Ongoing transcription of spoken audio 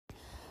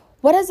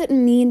What does it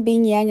mean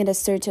being young and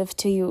assertive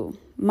to you?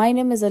 My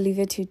name is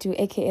Olivia Tutu,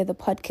 aka the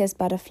Podcast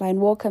Butterfly,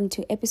 and welcome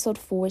to episode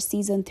 4,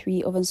 season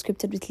 3 of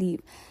Unscripted with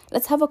Leave.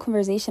 Let's have a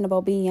conversation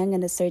about being young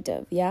and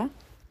assertive, yeah?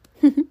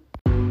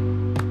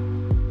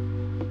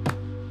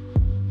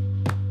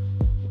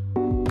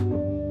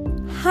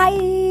 Hi!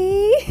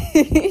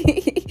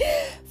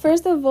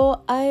 First of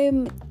all,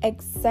 I'm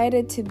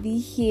excited to be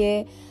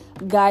here.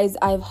 Guys,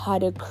 I've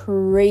had a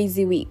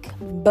crazy week,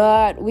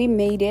 but we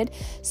made it.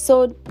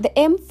 So the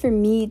aim for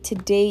me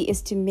today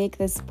is to make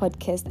this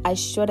podcast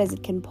as short as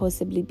it can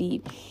possibly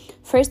be.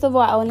 First of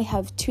all, I only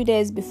have 2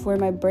 days before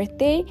my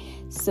birthday,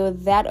 so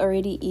that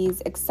already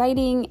is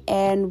exciting.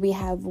 And we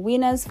have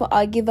winners for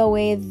our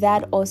giveaway.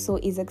 That also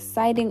is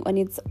exciting on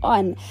its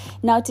own.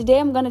 Now, today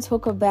I'm going to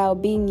talk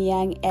about being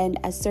young and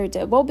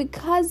assertive. Well,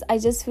 because I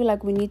just feel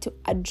like we need to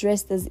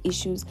address these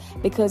issues,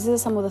 because these are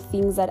some of the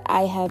things that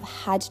I have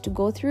had to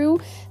go through.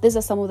 These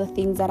are some of the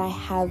things that I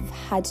have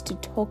had to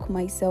talk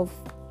myself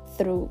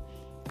through.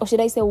 Or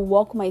should I say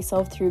walk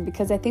myself through?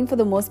 Because I think for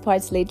the most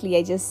parts lately,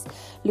 I just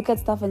look at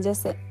stuff and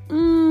just say,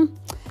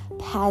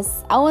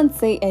 pass. I won't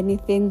say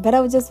anything, but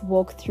I will just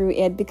walk through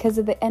it, because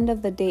at the end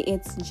of the day,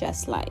 it's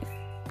just life.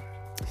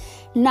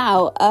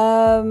 Now,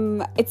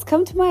 it's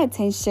come to my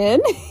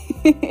attention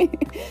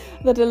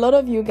that a lot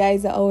of you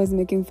guys are always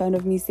making fun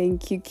of me saying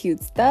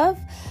cute stuff.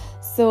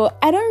 So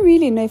I don't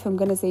really know if I'm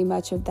going to say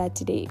much of that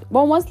today.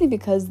 Well, mostly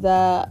because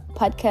the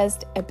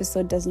podcast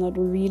episode does not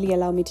really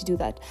allow me to do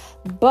that.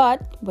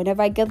 But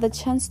whenever I get the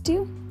chance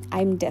to,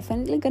 I'm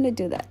definitely going to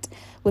do that.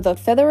 Without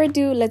further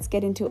ado, let's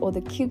get into all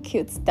the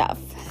cute stuff.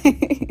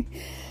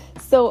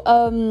 So,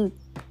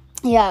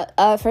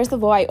 first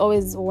of all, I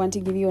always want to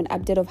give you an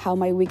update of how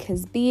my week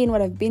has been,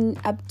 what I've been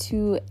up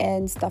to,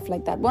 and stuff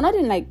like that. Well, not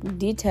in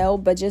detail,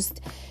 but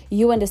just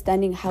you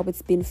understanding how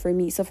it's been for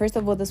me. So first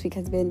of all, this week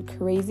has been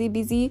crazy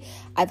busy.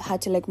 I've had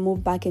to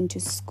move back into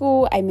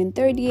school. I'm in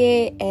third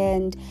year,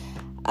 and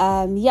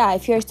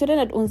if you're a student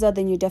at UNZA,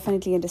 then you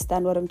definitely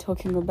understand what I'm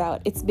talking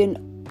about. It's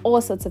been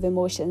all sorts of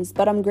emotions,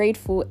 but I'm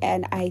grateful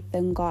and I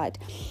thank God.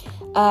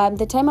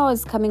 The time I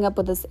was coming up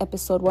with this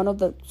episode, one of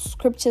the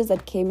scriptures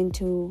that came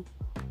into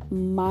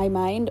my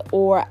mind,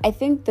 or I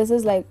think this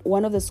is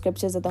one of the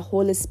scriptures that the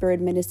Holy Spirit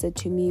ministered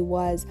to me,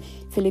 was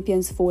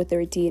Philippians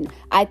 4:13.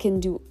 I can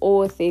do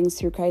all things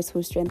through Christ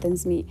who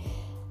strengthens me.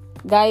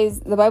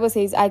 Guys, the Bible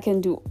says I can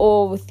do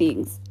all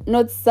things,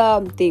 not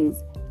some things,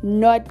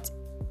 not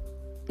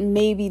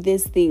maybe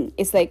this thing.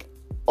 It's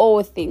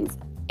all things,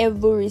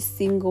 every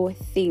single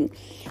thing.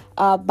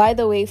 By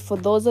the way, for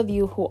those of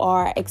you who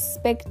are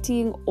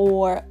expecting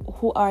or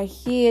who are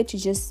here to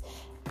just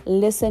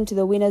listen to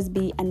the winners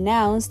be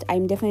announced,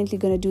 I'm definitely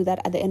going to do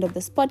that at the end of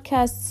this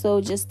podcast,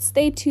 so just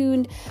stay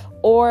tuned,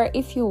 or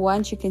if you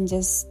want, you can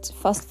just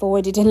fast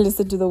forward it and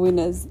listen to the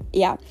winners.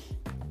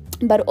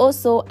 But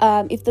also,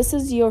 if this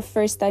is your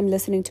first time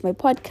listening to my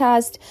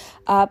podcast,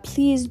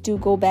 please do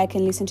go back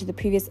and listen to the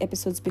previous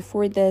episodes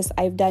before this.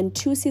 I've done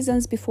 2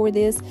 seasons before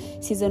this,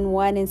 season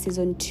 1 and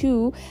season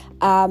 2.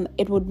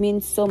 It would mean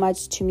so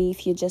much to me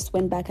if you just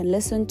went back and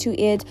listened to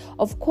it.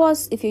 Of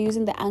course, if you're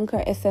using the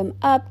Anchor FM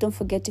app, don't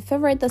forget to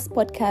favorite this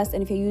podcast.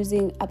 And if you're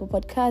using Apple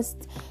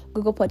Podcasts,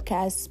 Google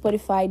Podcasts,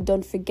 Spotify,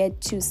 don't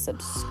forget to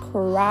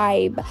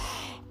subscribe.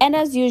 And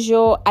as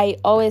usual, I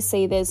always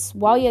say this: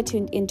 while you're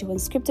tuned into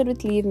Unscripted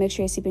with Leave, make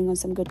sure you're sipping on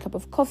some good cup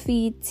of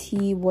coffee,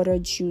 tea, water,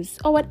 juice,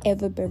 or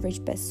whatever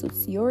beverage best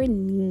suits your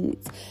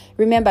needs.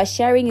 Remember,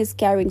 sharing is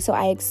caring, so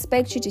I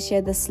expect you to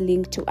share this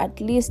link to at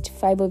least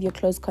 5 of your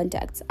close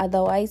contacts.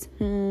 Otherwise,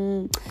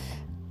 you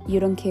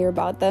don't care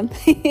about them.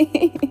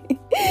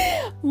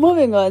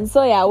 Moving on.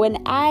 So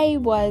when I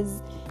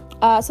was...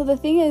 so the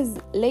thing is,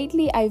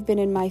 lately I've been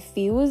in my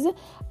feels.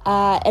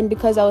 And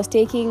because I was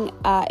taking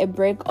a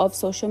break of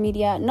social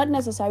media, not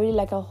necessarily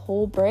a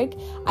whole break,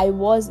 I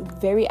was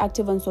very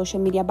active on social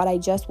media, but I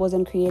just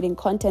wasn't creating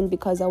content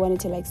because I wanted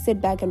to sit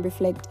back and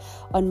reflect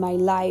on my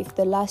life.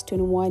 The last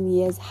 21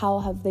 years, how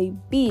have they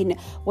been?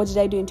 What did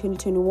I do in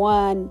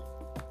 2021?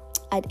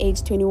 At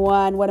age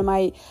 21, what am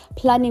I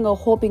planning or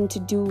hoping to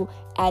do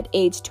at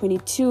age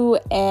 22?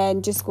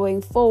 And just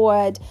going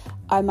forward,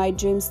 are my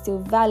dreams still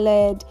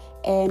valid?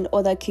 And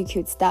all that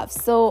cute stuff.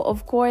 So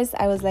of course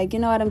I was like, you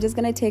know what, I'm just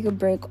gonna take a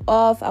break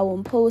off. I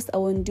won't post, I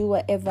won't do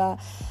whatever.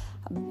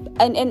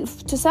 And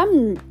to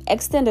some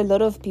extent, a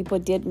lot of people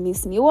did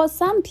miss me. Well,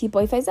 some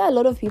people, if I say a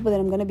lot of people, then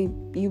I'm gonna be,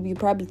 you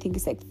probably think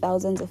it's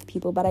thousands of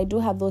people, but I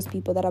do have those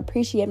people that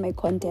appreciate my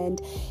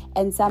content,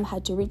 and some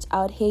had to reach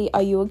out. Hey,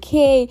 are you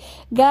okay?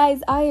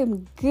 Guys, I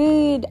am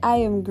good, I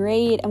am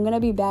great. I'm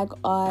gonna be back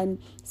on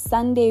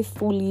Sunday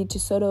fully to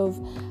sort of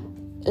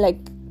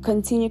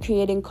continue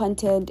creating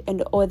content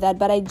and all that,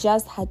 but I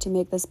just had to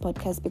make this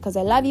podcast because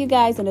I love you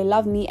guys and I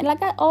love me. And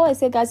like I always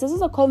say, guys, this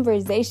is a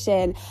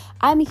conversation.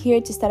 I'm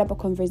here to start up a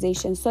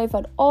conversation. So if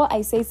at all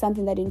I say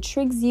something that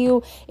intrigues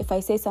you, if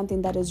I say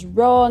something that is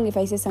wrong, if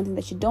I say something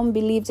that you don't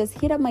believe, just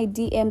hit up my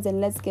DMs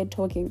and let's get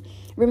talking.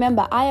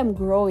 Remember, I am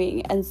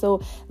growing, and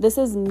so this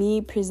is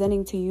me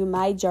presenting to you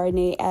my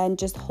journey and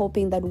just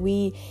hoping that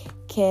we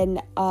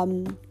can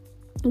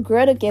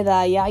grow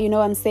together. Yeah, you know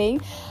what I'm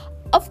saying?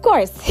 Of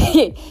course.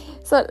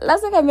 So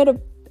last week I made a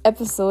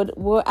episode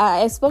where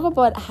I spoke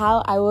about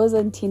how I was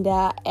on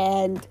Tinder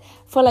and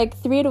for like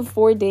 3 to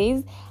 4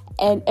 days,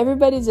 and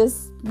everybody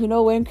just,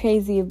 went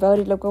crazy about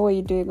it. Like, what were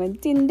you doing on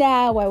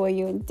Tinder? Why were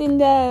you on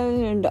Tinder?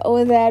 And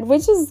all that,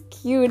 which is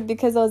cute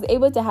because I was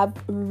able to have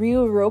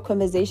real, raw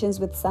conversations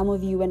with some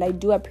of you, and I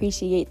do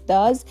appreciate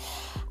those.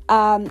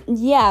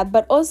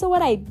 But also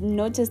what I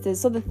noticed is,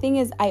 so the thing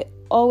is, I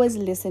always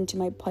listen to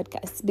my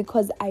podcasts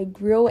because I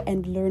grow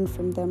and learn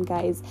from them,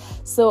 guys.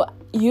 So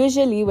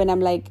usually when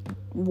I'm like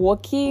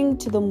walking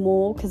to the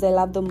mall, because I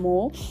love the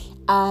mall,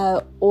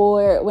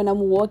 or when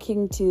I'm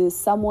walking to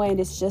somewhere and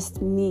it's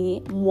just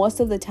me, most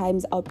of the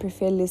times I'll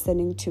prefer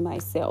listening to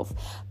myself,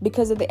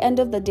 because at the end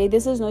of the day,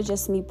 this is not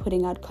just me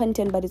putting out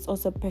content, but it's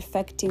also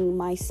perfecting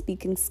my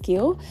speaking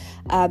skill.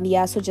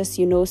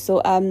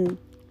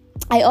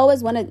 I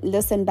always want to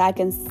listen back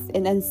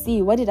and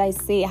see, what did I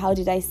say? How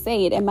did I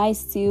say it? Am I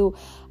still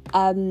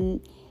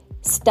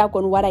stuck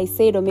on what I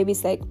said? Or maybe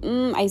it's like,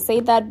 I say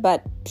that,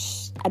 but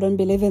I don't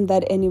believe in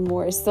that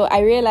anymore. So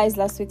I realized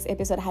last week's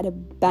episode had a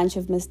bunch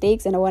of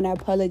mistakes, and I want to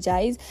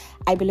apologize.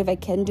 I believe I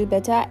can do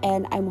better,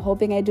 and I'm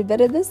hoping I do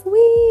better this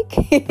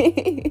week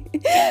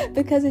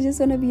because I just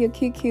want to be a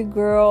cute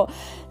girl.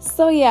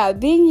 So yeah,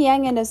 being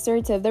young and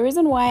assertive. The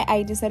reason why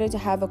I decided to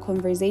have a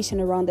conversation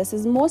around this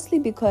is mostly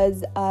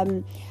because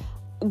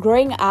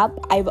growing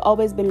up, I've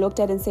always been looked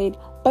at and said,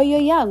 but you're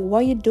young, why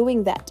are you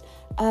doing that?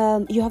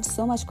 You have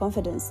so much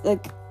confidence.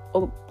 Like,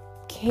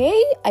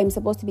 okay, I'm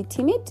supposed to be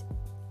timid?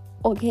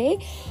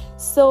 Okay.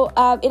 So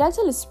it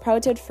actually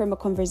sprouted from a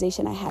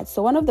conversation I had.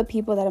 So one of the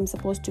people that I'm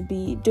supposed to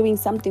be doing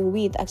something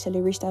with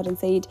actually reached out and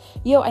said,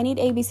 yo, I need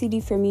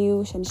ABCD from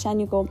you,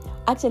 Shanishaniko.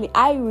 Actually,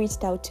 I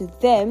reached out to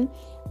them.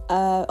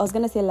 I was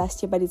going to say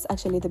last year, but it's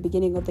actually the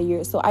beginning of the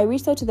year. So I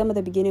reached out to them at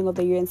the beginning of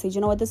the year and said, you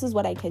know what, this is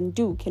what I can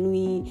do. Can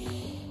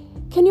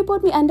you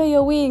put me under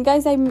your wing?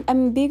 Guys,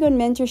 I'm big on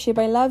mentorship.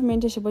 I love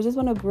mentorship. I just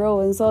want to grow.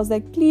 And so I was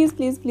like, please.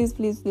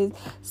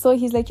 So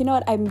he's like, you know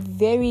what? I'm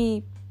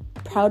very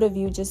proud of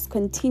you. Just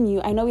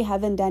continue. I know we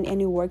haven't done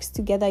any works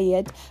together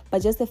yet,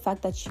 but just the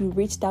fact that you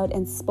reached out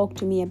and spoke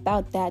to me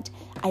about that,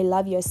 I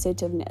love your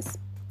assertiveness.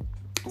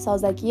 So I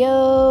was like,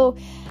 yo,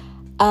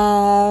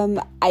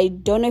 I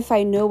don't know if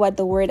I know what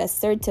the word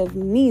assertive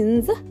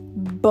means,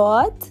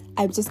 but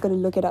I'm just going to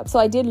look it up. So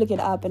I did look it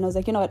up, and I was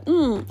like, you know what,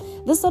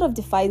 this sort of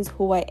defines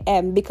who I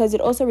am, because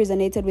it also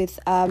resonated with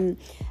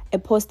a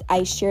post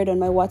I shared on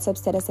my WhatsApp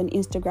status and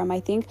Instagram, I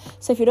think.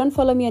 So if you don't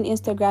follow me on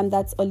Instagram,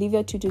 that's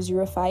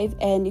Olivia2205.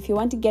 And if you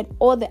want to get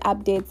all the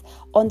updates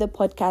on the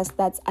podcast,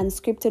 that's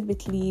Unscripted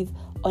with Liv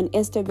on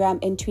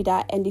Instagram and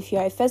Twitter. And if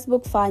you're a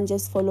Facebook fan,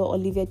 just follow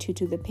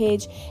Olivia22 the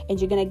page,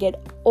 and you're going to get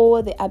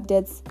all the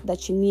updates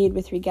that you need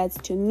with regards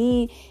to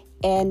me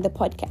and the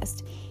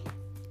podcast.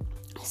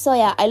 So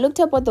yeah, I looked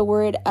up what the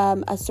word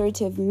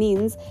assertive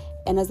means,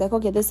 and I was like,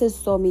 okay, this is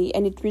so me.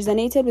 And it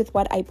resonated with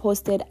what I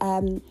posted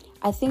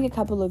I think a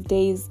couple of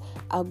days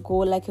ago,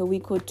 like a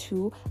week or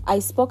two. I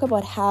spoke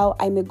about how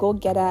I'm a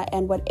go-getter,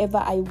 and whatever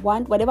I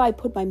want, whatever I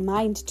put my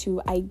mind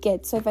to, I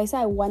get. So if I say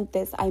I want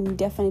this, I'm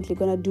definitely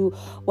gonna do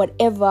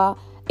whatever,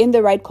 in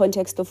the right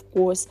context, of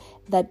course,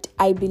 that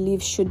I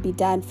believe should be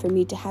done for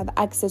me to have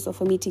access or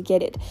for me to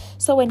get it.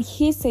 So when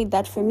he said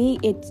that, for me,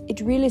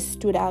 it really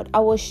stood out.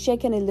 I was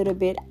shaken a little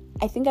bit.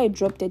 I think I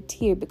dropped a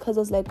tear because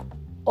I was like,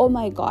 oh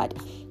my God.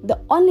 The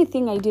only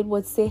thing I did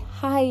was say,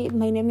 hi,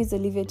 my name is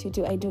Olivia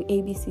Tutu. I do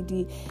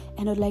ABCD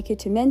and I'd like you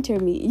to mentor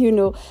me,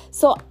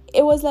 So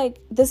it was like,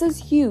 this is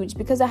huge,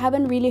 because I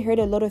haven't really heard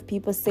a lot of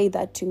people say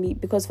that to me,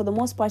 because for the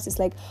most part, it's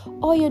like,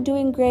 oh, you're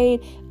doing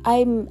great.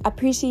 I'm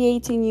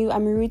appreciating you.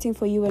 I'm rooting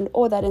for you and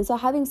all that. And so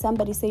having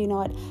somebody say, you know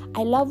what,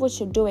 I love what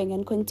you're doing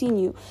and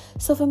continue.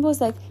 So for me, it was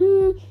like,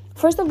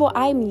 first of all,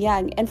 I'm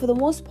young. And for the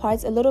most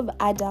part, I'm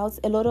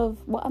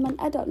an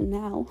adult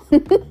now.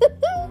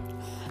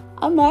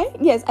 Am I?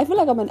 Yes, I feel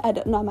like I'm an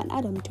adult. No, I'm an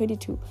adult. I'm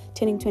 22,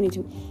 turning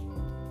 22.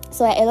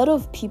 So a lot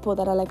of people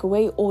that are like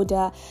way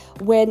older,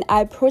 when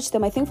I approach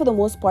them, I think for the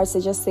most part, they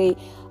just say,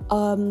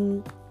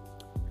 how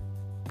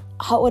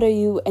old are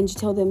you? And you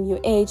tell them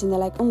your age, and they're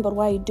like, but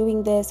why are you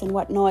doing this and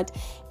whatnot?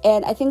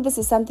 And I think this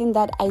is something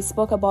that I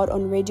spoke about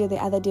on radio the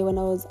other day when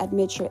I was at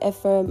Metro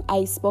FM.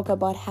 I spoke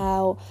about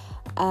how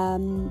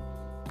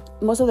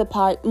most of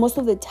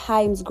the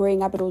times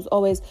growing up, it was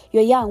always,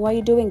 you're young, why are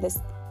you doing this?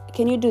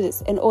 Can you do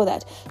this? And all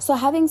that. So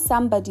having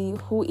somebody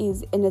who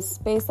is in a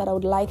space that I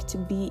would like to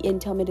be in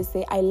tell me to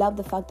say, I love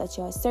the fact that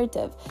you're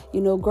assertive.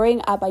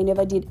 Growing up, I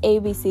never did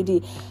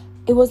ABCD.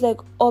 It was like,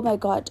 oh my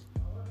God,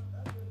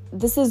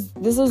 this is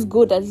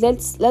good.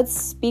 Let's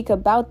speak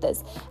about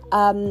this.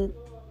 And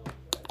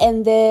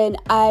then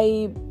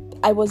I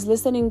was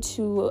listening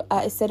to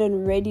a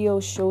certain radio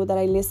show that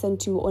I listen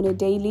to on a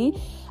daily,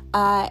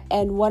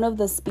 and one of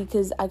the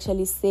speakers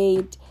actually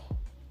said,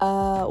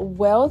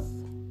 wealth,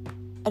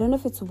 I don't know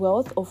if it's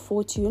wealth or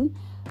fortune,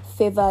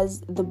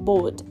 favors the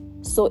bold.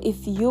 So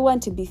if you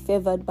want to be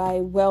favored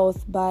by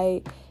wealth,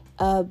 by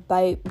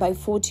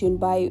fortune,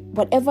 by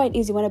whatever it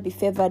is you want to be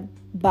favored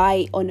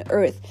by on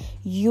earth,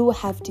 you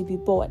have to be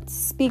bold.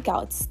 Speak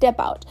out, step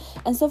out.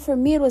 And so for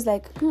me, it was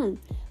like,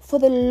 for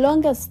the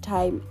longest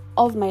time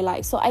of my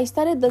life. So I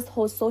started this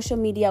whole social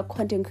media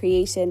content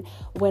creation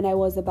when I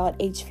was about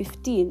age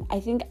 15. I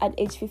think at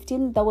age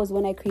 15, that was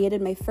when I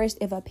created my first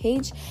ever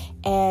page.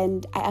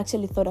 And I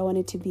actually thought I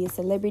wanted to be a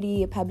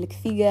celebrity, a public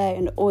figure,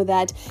 and all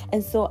that.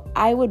 And so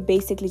I would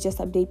basically just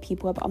update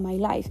people about my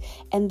life.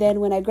 And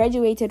then when I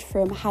graduated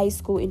from high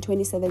school in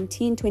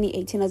 2017,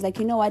 2018, I was like,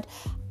 you know what?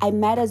 I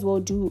might as well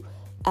do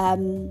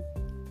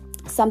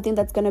something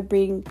that's going to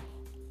bring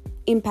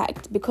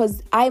impact,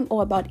 because I'm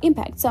all about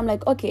impact. So I'm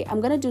like, okay,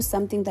 I'm gonna do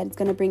something that's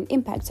gonna bring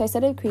impact. So I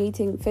started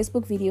creating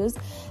Facebook videos.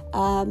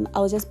 I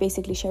was just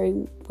basically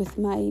sharing with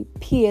my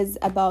peers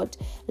about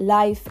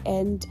life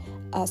and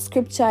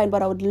scripture and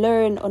what I would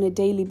learn on a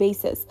daily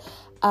basis.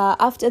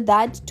 After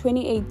that,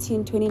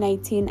 2018,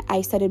 2019,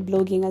 I started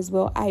blogging as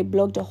well. I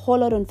blogged a whole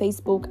lot on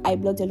Facebook. I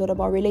blogged a lot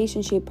about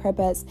relationship,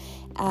 purpose,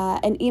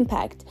 and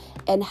impact,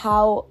 and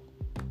how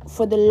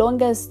for the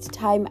longest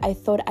time I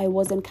thought I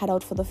wasn't cut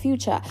out for the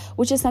future,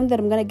 which is something that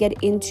I'm going to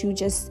get into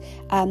just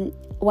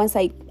once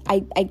I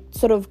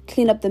sort of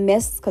clean up the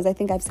mess, because I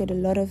think I've said a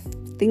lot of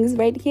things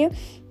right here.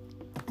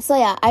 So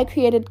yeah, I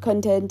created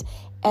content,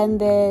 and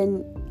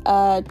then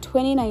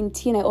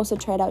 2019 I also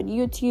tried out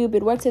YouTube.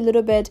 It worked a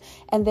little bit,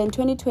 and then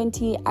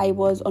 2020 I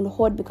was on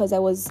hold because I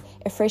was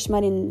a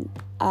freshman in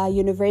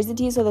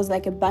university, so there's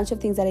like a bunch of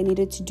things that I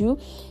needed to do.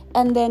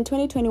 And then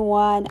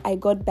 2021 I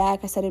got back,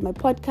 I started my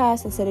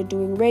podcast, I started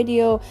doing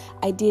radio,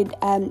 I did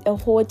a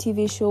whole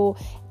TV show,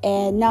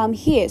 and now I'm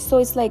here. So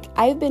it's like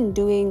I've been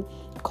doing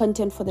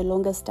content for the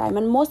longest time,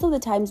 and most of the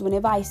times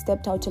whenever I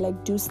stepped out to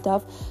like do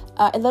stuff,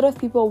 a lot of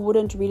people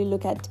wouldn't really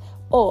look at,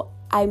 oh,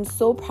 I'm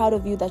so proud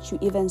of you that you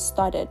even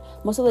started.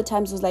 Most of the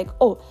times it was like,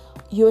 oh,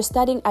 you're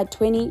starting at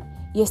 20,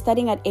 you're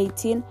starting at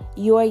 18,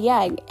 you're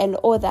young and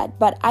all that.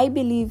 But I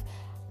believe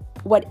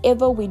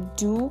whatever we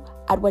do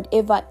at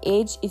whatever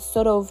age is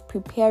sort of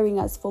preparing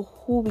us for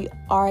who we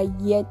are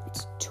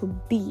yet to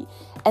be.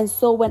 And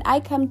so when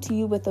I come to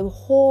you with a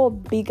whole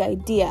big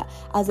idea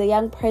as a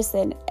young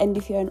person, and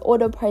if you're an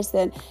older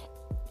person,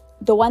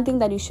 the one thing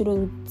that you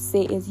shouldn't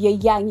say is you're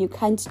young, you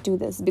can't do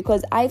this,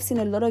 because I've seen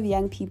a lot of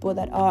young people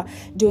that are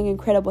doing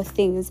incredible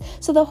things.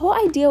 So the whole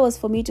idea was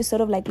for me to sort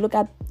of like look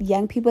at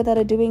young people that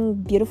are doing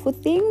beautiful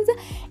things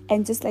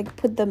and just like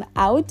put them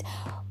out.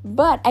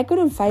 But I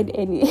couldn't find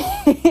any,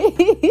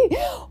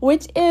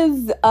 which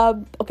is,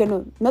 okay,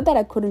 no, not that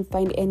I couldn't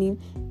find any.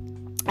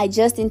 I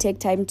just didn't take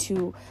time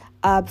to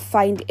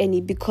find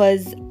any,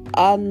 because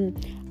I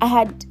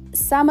had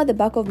some at the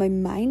back of my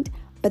mind,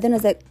 but then I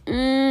was like,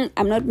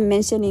 I'm not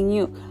mentioning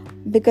you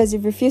because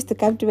you've refused to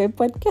come to my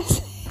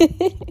podcast.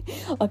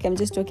 Okay, I'm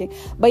just joking.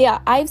 But yeah,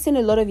 I've seen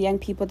a lot of young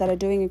people that are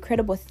doing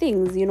incredible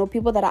things, you know,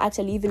 people that are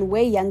actually even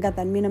way younger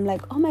than me. And I'm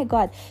like, oh my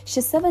God,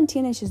 she's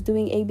 17 and she's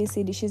doing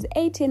ABCD. She's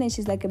 18 and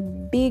she's like a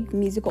big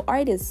musical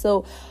artist.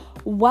 So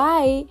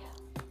why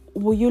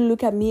will you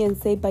look at me and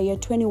say, but you're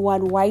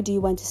 21, why do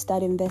you want to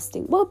start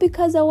investing? Well,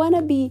 because I want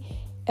to be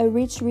a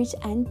rich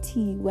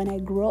auntie when I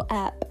grow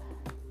up.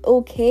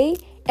 Okay?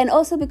 And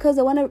also because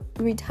I want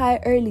to retire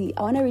early.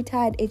 I want to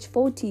retire at age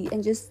 40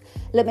 and just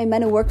let my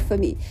money work for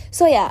me.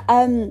 So yeah,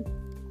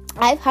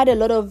 I've had a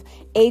lot of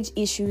age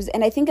issues,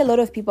 and I think a lot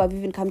of people have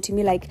even come to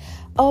me like,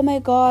 oh my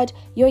God,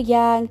 you're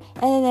young,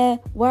 and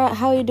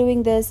how are you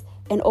doing this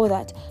and all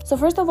that. So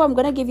first of all, I'm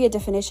going to give you a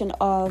definition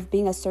of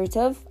being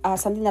assertive,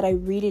 something that I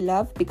really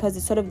love because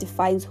it sort of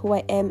defines who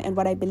I am and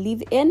what I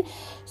believe in.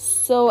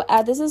 So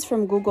this is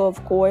from Google,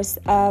 of course.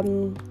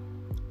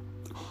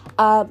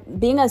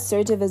 Being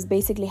assertive is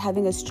basically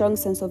having a strong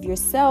sense of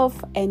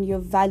yourself and your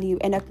value,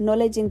 and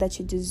acknowledging that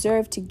you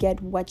deserve to get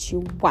what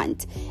you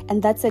want.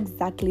 And that's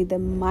exactly the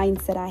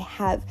mindset I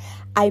have.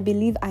 I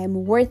believe I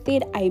am worth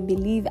it. I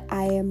believe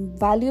I am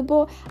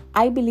valuable.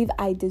 I believe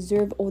I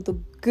deserve all the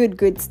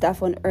good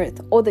stuff on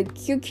earth, all the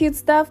cute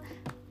stuff.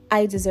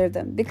 I deserve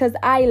them because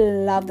I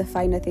love the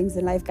finer things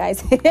in life,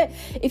 guys.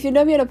 If you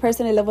know me on a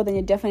personal level, then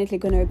you're definitely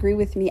going to agree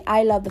with me.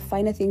 I love the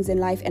finer things in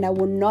life, and I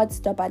will not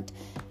stop at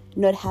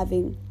not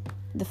having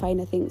the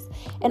finer things.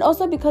 And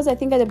also because I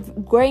think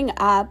growing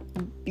up,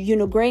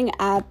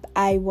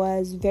 I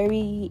was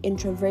very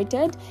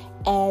introverted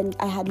and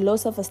I had low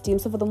self-esteem.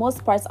 So for the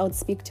most part, I would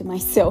speak to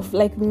myself,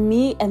 like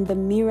me and the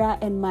mirror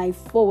and my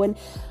phone.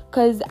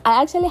 Because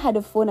I actually had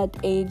a phone at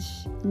age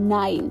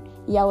 9.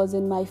 Yeah, I was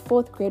in my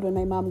 4th grade when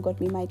my mom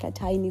got me like a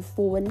tiny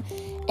phone,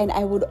 and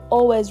I would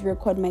always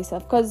record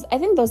myself because I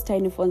think those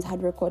tiny phones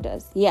had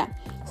recorders. Yeah,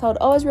 so I would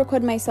always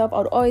record myself. I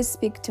would always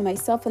speak to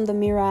myself in the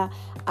mirror.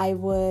 I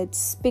would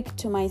speak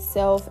to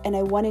myself, and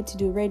I wanted to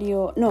do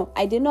radio. No,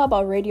 I didn't know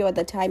about radio at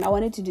the time. I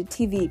wanted to do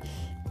TV.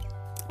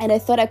 And I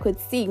thought I could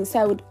sing. So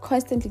I would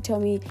constantly tell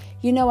me,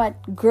 you know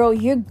what, girl,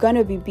 you're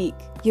gonna be big.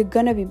 You're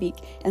gonna be big.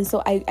 And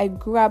so I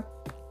grew up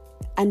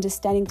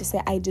understanding to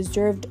say I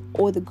deserved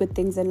all the good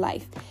things in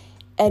life.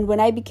 And when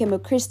I became a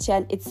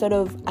Christian, it sort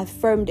of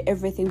affirmed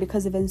everything,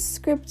 because even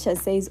scripture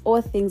says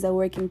all things are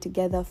working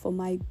together for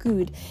my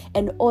good.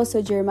 And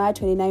also Jeremiah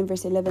 29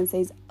 verse 11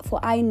 says, for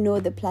I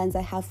know the plans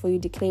I have for you,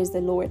 declares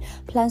the Lord,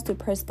 plans to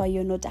prosper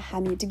you, not to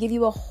harm you, to give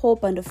you a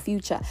hope and a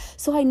future.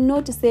 So I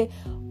know to say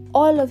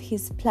all of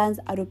his plans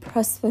are to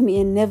prosper me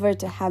and never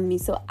to harm me.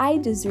 So I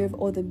deserve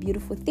all the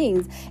beautiful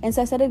things. And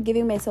so I started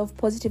giving myself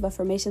positive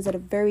affirmations at a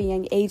very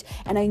young age.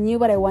 And I knew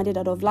what I wanted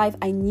out of life.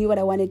 I knew what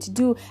I wanted to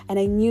do. And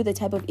I knew the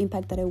type of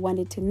impact that I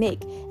wanted to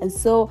make. And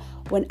so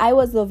when I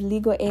was of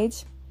legal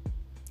age,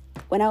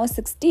 when I was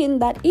 16,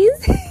 that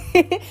is...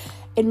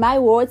 In my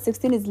world,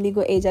 16 is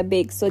legal age, I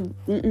beg. So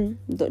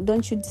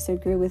don't you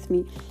disagree with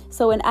me.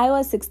 So when I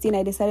was 16,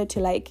 I decided to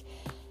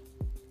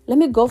let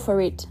me go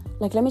for it.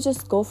 Let me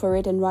just go for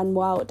it and run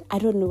wild. I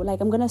don't know.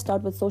 I'm going to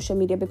start with social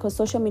media, because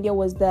social media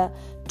was the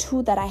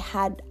tool that I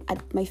had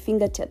at my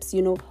fingertips,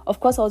 Of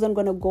course, I wasn't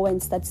going to go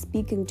and start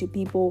speaking to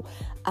people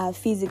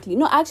physically.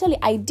 No, actually,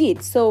 I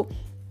did. So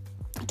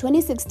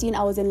 2016,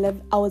 I was in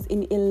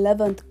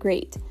 11th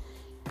grade.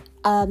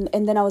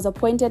 And then I was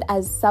appointed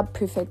as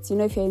sub-prefects.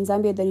 If you're in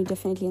Zambia, then you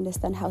definitely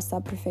understand how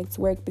sub-prefects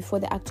work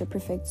before the actual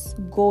prefects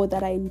go,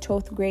 that are in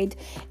 12th grade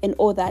and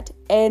all that.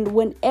 And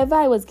whenever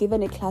I was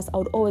given a class, I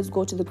would always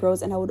go to the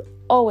girls and I would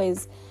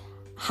always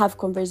have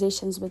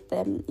conversations with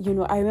them.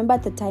 I remember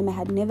at the time I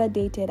had never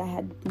dated, I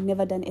had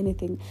never done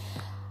anything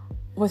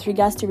with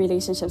regards to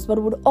relationships, but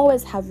would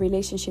always have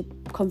relationship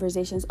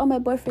conversations. Oh, my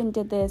boyfriend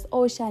did this.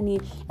 Oh, Shani.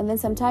 And then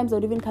sometimes they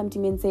would even come to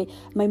me and say,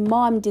 my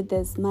mom did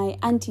this, my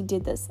auntie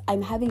did this,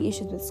 I'm having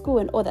issues with school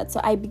and all that. So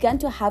I began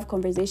to have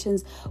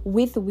conversations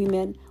with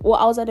women. Well,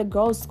 I was at a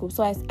girls' school,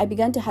 so I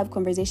began to have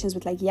conversations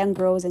with young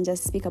girls and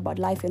just speak about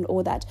life and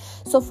all that.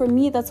 So for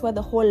me, that's where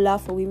the whole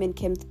love for women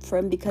came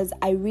from, because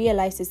I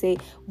realized to say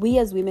we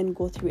as women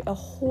go through a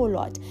whole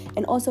lot.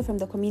 And also from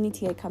the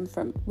community I come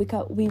from,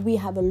 we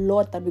have a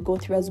lot that we go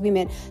through as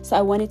women. So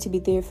I wanted to be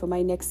there for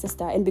my next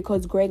sister. And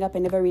because growing up, I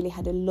never really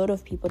had a lot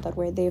of people that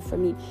were there for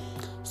me.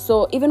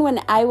 So even when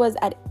I was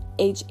at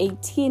age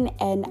 18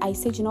 and I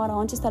said, I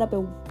want to start up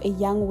a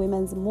young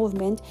women's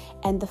movement,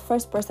 and the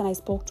first person I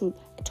spoke to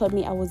told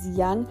me I was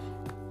young,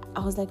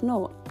 I was like,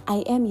 no, I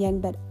am young,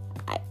 but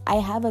I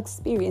have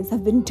experience.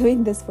 I've been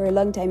doing this for a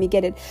long time. You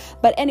get it?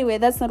 But anyway,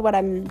 that's not what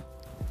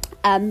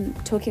I'm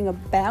talking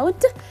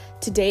about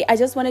today. I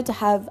just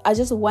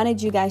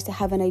wanted you guys to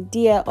have an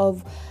idea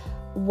of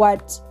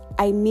what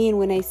I mean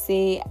when I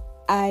say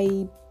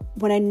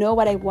when I know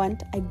what I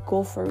want, I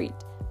go for it.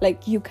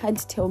 You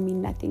can't tell me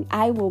nothing.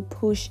 I will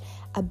push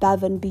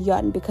above and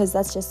beyond, because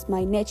that's just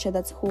my nature.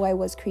 That's who I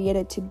was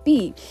created to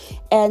be.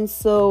 And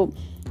so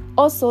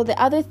also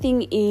the other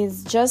thing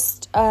is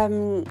just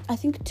I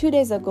think 2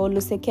 days ago,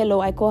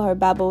 Lusekelo, I call her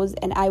Bubbles,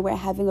 and I were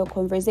having a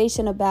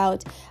conversation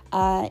about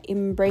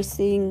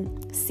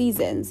embracing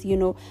seasons.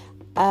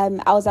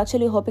 I was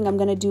actually hoping I'm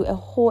going to do a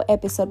whole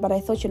episode, but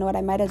I thought,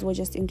 I might as well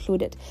just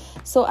include it.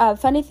 So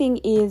funny thing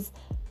is,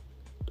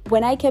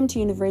 when I came to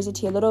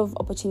university, a lot of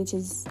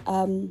opportunities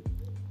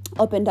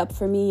opened up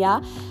for me,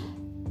 yeah.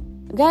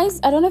 Guys,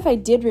 I don't know if I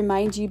did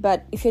remind you,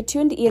 but if you're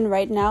tuned in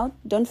right now,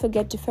 don't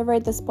forget to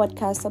favorite this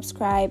podcast,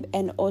 subscribe,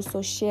 and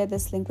also share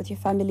this link with your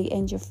family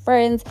and your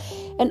friends.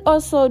 And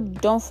also,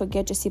 don't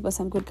forget to sip on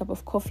some good cup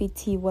of coffee,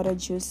 tea, water,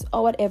 juice,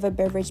 or whatever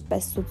beverage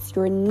best suits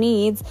your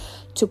needs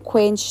to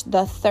quench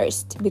the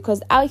thirst.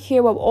 Because out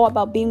here, we're all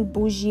about being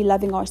bougie,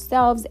 loving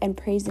ourselves, and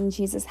praising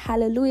Jesus.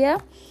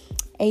 Hallelujah.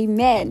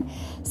 Amen.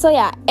 So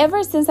yeah,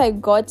 ever since I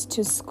got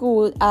to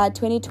school,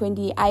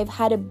 2020, I've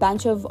had a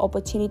bunch of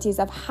opportunities.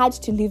 I've had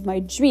to live my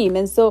dream.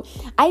 And so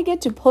I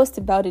get to post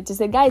about it to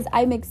say, guys,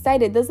 I'm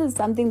excited. This is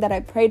something that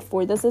I prayed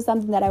for. This is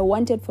something that I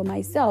wanted for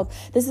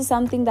myself. This is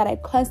something that I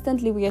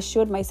constantly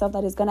reassured myself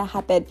that is going to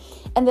happen.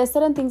 And there's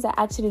certain things I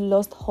actually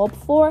lost hope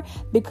for,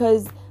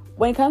 because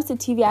when it comes to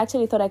TV, I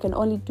actually thought I can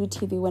only do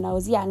TV when I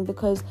was young,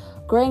 because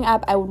growing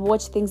up, I would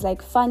watch things like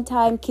Fun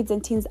Time, Kids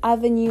and Teens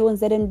Avenue on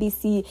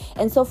ZNBC.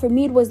 And so for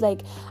me, it was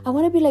like, I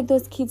want to be like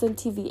those kids on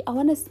TV. I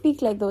want to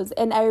speak like those.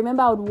 And I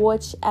remember I would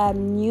watch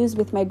news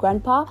with my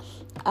grandpa,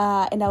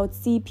 and I would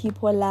see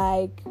people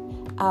like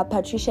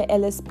Patricia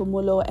Ellis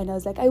Pomolo, and I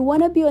was like, I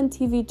want to be on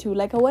TV too.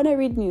 I want to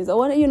read news. I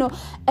want to,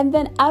 and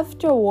then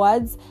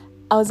afterwards,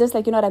 I was just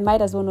like, I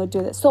might as well not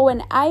do this. So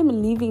when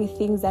I'm leaving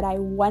things that I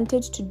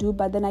wanted to do,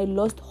 but then I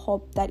lost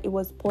hope that it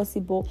was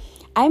possible,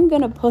 I'm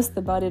going to post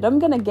about it. I'm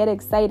going to get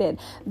excited,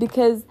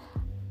 because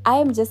I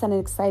am just an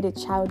excited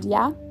child,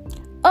 yeah?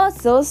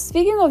 Also,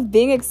 speaking of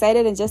being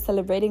excited and just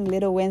celebrating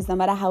little wins, no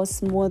matter how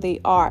small they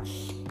are,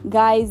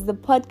 guys, the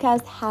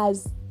podcast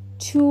has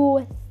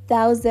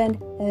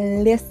 2,000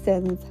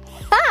 listens.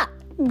 Ha!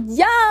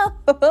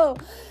 Yo!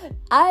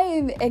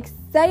 I'm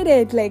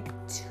excited.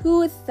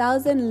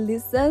 2,000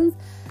 listens.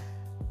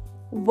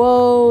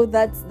 Whoa,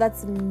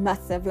 that's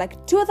massive.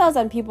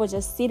 2,000 people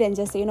just sit and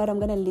just say, I'm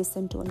gonna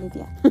listen to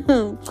Olivia.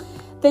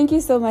 Thank you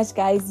so much,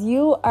 guys.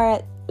 You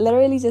are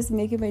literally just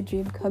making my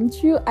dream come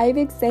true. I'm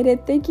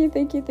excited. Thank you.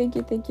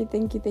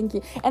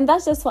 And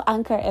that's just for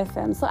Anchor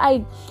FM. So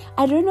I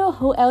don't know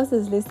who else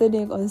is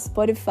listening on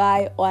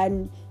Spotify,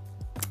 on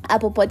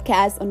Apple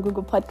Podcasts, on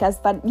Google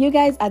Podcasts, but you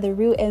guys are the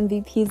real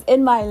MVPs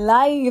in my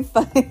life.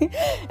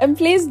 And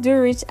please do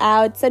reach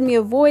out. Send me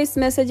a voice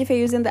message if you're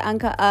using the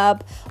Anchor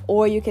app,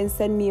 or you can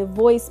send me a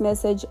voice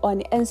message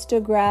on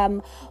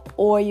Instagram,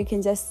 or you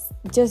can just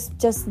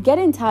get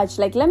in touch.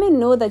 Like, let me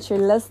know that you're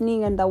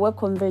listening and that we're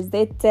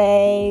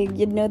conversating.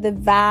 You know the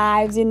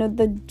vibes, you know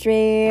the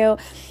drill.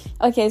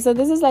 Okay, so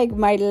this is like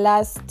my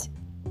last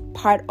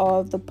part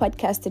of the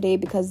podcast today,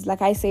 because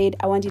like I said,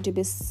 I want you to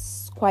be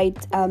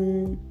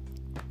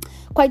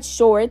quite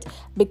short,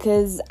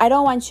 because I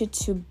don't want you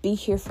to be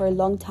here for a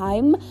long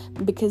time,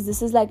 because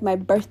this is like my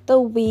birthday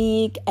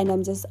week and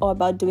I'm just all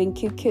about doing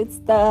cute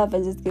stuff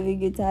and just giving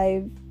you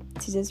time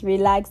to just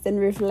relax and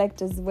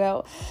reflect as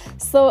well.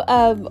 So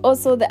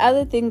also the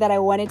other thing that I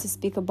wanted to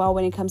speak about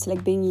when it comes to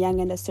like being young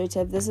and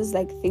assertive, this is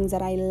like things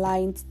that I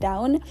lined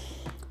down.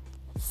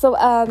 So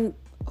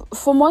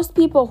for most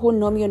people who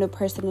know me on a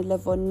personal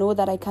level, know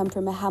that I come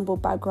from a humble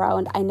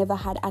background. I never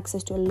had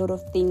access to a lot of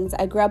things.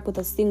 I grew up with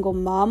a single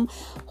mom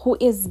who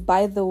is,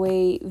 by the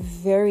way,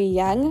 very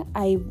young.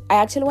 I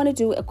actually want to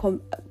do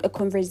a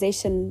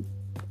conversation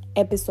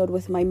episode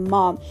with my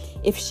mom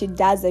if she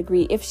does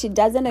agree. If she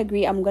doesn't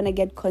agree, I'm going to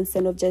get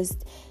consent of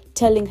just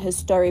telling her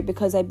story,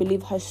 because I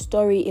believe her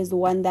story is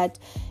one that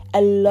a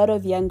lot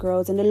of young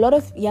girls and a lot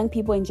of young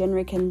people in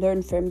general can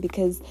learn from,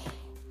 because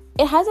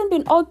it hasn't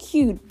been all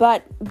cute,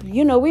 but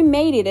you know, we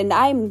made it, and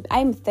I'm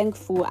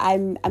thankful.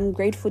 I'm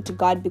grateful to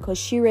God, because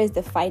she raised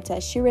a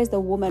fighter. She raised a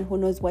woman who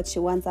knows what she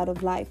wants out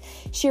of life.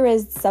 She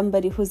raised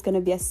somebody who's going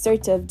to be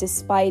assertive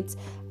despite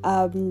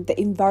the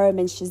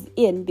environment she's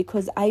in,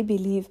 because I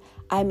believe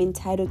I'm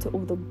entitled to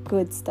all the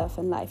good stuff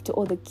in life, to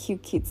all the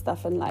cute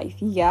stuff in life.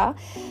 Yeah.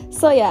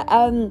 So yeah,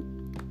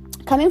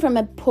 coming from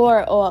a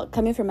poor or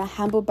coming from a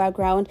humble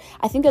background,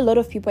 I think a lot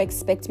of people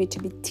expect me to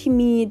be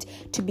timid,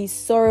 to be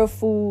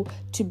sorrowful,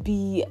 to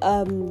be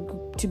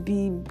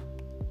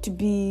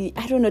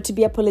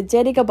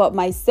apologetic about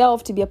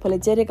myself, to be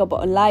apologetic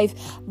about life.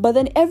 But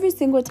then every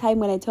single time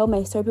when I tell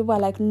my story, people are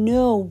like,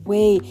 no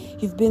way,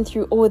 you've been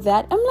through all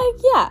that. I'm like,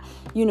 yeah,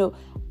 you know.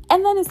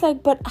 And then it's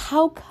like, but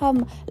how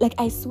come? Like,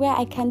 I swear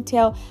I can't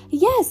tell.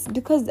 Yes,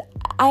 because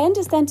I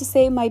understand to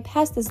say my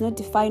past does not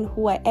define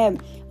who I am.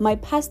 My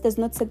past does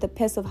not set the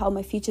pace of how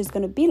my future is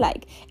going to be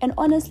like. And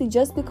honestly,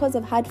 just because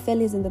I've had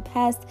failures in the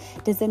past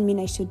doesn't mean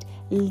I should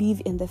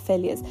live in the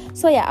failures.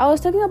 So yeah, I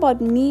was talking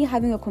about me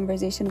having a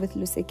conversation with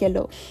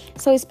Lusekelo.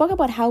 So we spoke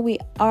about how we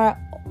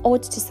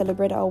ought to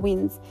celebrate our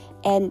wins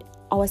and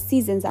our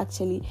seasons,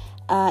 actually,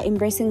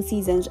 embracing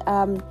seasons.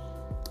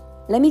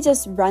 Let me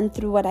just run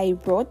through what I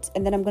wrote,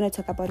 and then I'm going to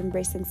talk about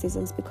embracing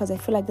seasons, because I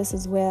feel like this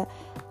is where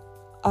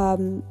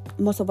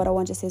most of what I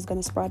want to say is going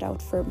to sprout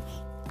out from.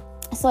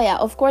 So yeah,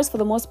 of course, for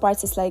the most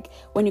part, it's like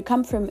when you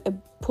come from a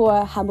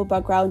poor, humble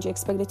background, you're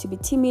expected to be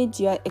timid,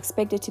 you're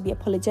expected to be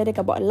apologetic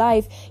about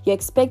life, you're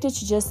expected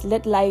to just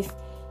let life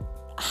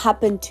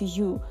happen to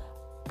you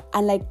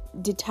and like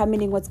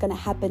determining what's going to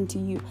happen to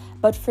you.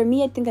 But for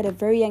me, I think at a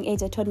very young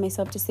age, I taught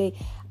myself to say,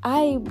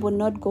 I will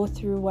not go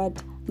through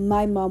what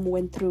my mom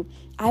went through.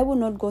 I will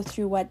not go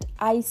through what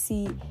I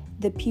see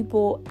the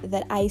people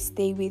that I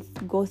stay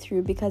with go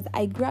through, because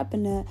I grew up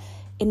in a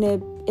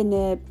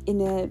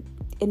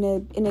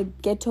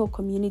ghetto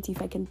community,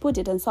 if I can put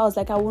it. And so I was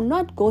like, I will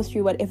not go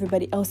through what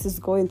everybody else is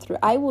going through.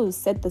 I will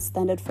set the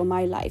standard for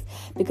my life,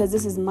 because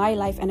this is my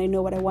life and I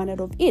know what I want out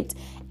of it.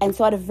 And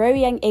so at a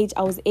very young age,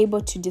 I was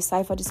able to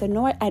decipher, to say,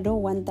 no, I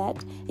don't want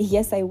that.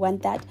 Yes, I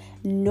want that.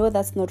 No,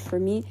 that's not for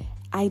me.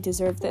 I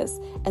deserve this.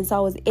 And so I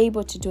was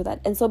able to do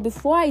that. And so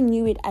before I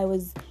knew it, I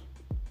was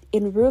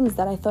in rooms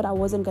that I thought I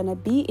wasn't going to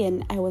be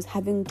in. I was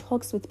having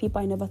talks with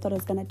people I never thought I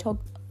was going to talk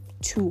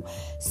to.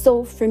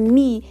 So for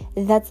me,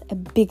 that's a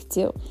big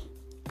deal.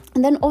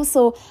 And then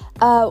also,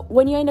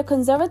 when you're in a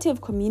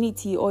conservative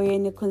community or you're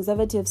in a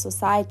conservative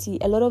society,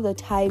 a lot of the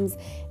times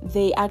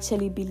they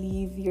actually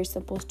believe you're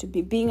supposed to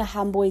be. Being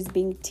humble is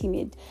being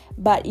timid.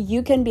 But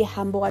you can be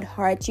humble at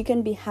heart. You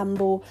can be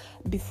humble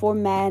before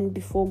man,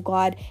 before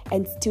God,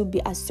 and still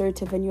be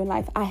assertive in your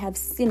life. I have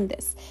seen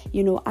this.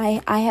 You know,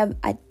 I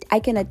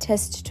can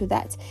attest to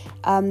that.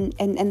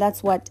 And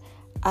that's what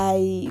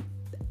I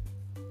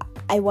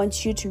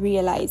want you to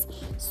realize.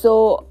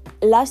 So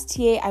last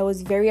year, I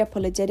was very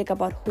apologetic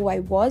about who I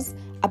was,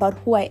 about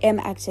who I am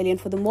actually. And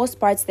for the most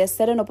part, there's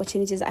certain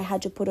opportunities I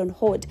had to put on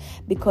hold,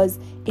 because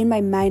in my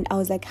mind, I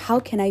was like,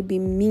 how can I be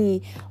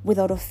me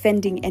without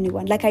offending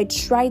anyone? Like, I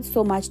tried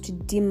so much to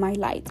dim my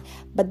light.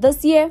 But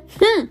this year,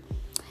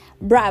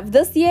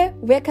 this year,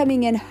 we're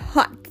coming in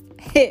hot.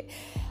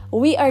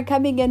 We are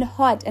coming in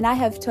hot, and I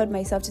have told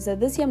myself to say,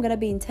 this year I'm going to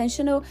be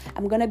intentional,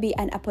 I'm going to be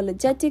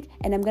unapologetic,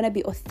 and I'm going to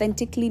be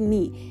authentically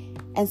me.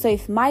 And so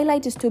if my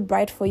light is too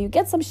bright for you,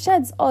 get some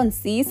shades on,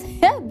 sis,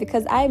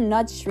 because I'm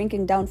not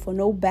shrinking down for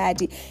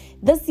nobody.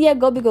 This year,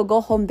 go big or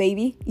go home,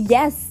 baby.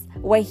 Yes,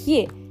 we're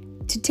here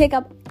to take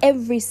up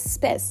every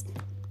space,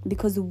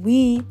 because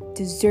we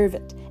deserve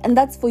it. And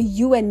that's for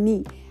you and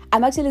me.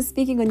 I'm actually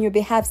speaking on your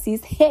behalf,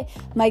 sis. Hey,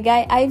 my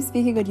guy, I'm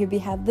speaking on your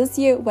behalf. This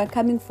year, we're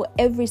coming for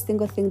every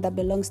single thing that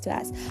belongs to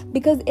us.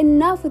 Because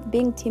enough with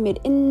being timid,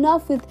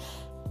 enough with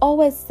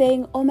always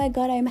saying, oh my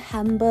God, I'm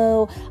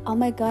humble. Oh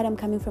my God, I'm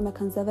coming from a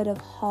conservative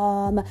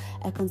home,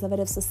 a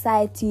conservative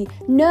society.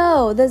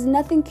 No, there's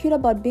nothing cute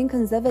about being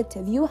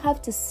conservative. You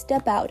have to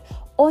step out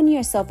on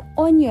yourself,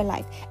 on your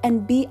life,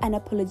 and be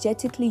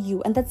unapologetically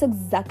you. And that's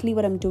exactly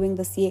what I'm doing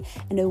this year.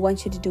 And I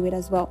want you to do it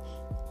as well.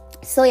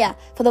 So yeah,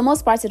 for the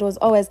most part, it was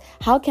always,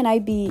 how can I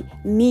be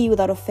me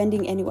without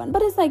offending anyone?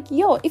 But it's like,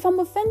 yo, if I'm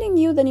offending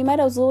you, then you might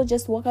as well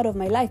just walk out of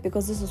my life,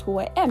 because this is who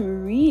I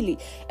am, really.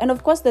 And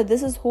of course, that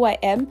this is who I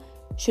am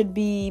should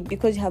be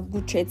because you have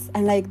good traits,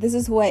 and like, this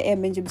is who I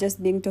am and you're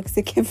just being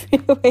toxic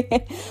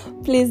everywhere.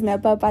 Please, my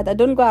papa,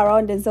 don't go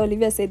around and say,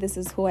 Olivia, say this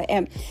is who I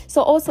am.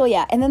 So also,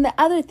 yeah. And then the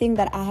other thing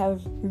that I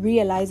have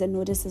realized and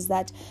noticed is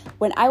that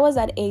when I was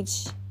at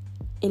age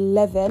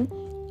 11,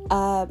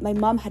 my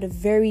mom had a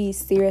very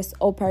serious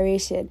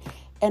operation,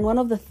 and one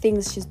of the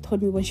things she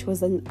told me when she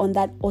was on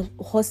that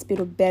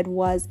hospital bed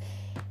was,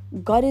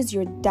 God is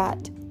your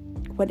dad.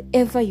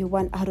 Whatever you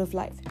want out of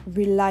life,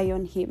 rely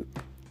on him.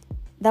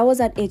 That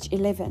was at age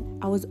 11.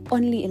 I was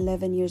only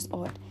 11 years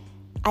old.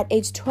 At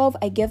age 12,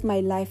 I gave my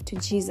life to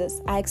Jesus.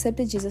 I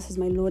accepted Jesus as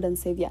my Lord and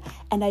Savior.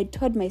 And I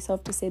taught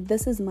myself to say,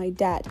 this is my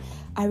dad.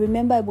 I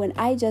remember when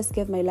I just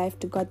gave my life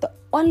to God, the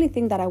only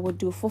thing that I would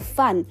do for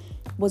fun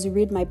was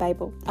read my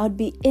Bible. I would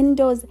be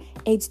indoors,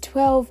 age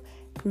 12,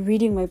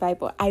 reading my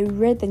Bible. I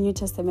read the New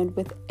Testament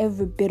with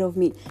every bit of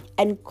me.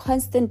 And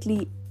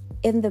constantly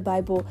in the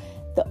Bible,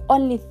 the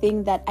only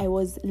thing that I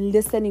was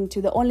listening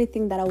to, the only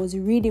thing that I was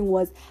reading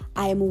was,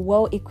 I am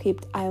well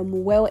equipped, I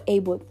am well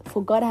able.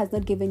 For God has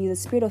not given you the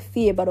spirit of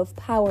fear, but of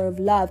power, of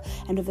love,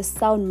 and of a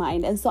sound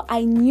mind. And so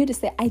I knew to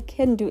say, I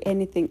can do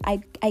anything.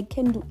 I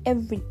can do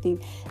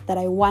everything that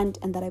I want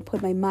and that I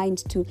put my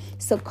mind to.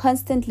 So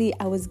constantly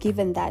I was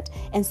given that.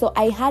 And so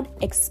I had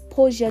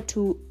exposure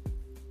to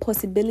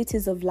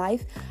possibilities of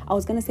life. I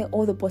was going to say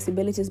all the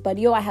possibilities, but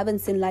I haven't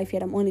seen life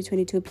yet. I'm only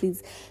 22,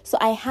 please. So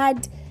I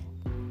had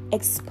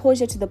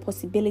exposure to the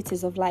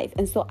possibilities of life,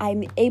 and so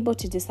I'm able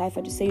to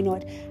decipher, to say, you know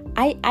what,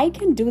 I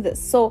can do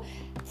this. So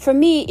for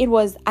me, it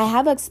was, I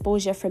have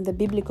exposure from the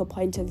biblical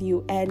point of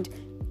view, and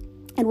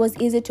it was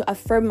easy to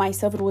affirm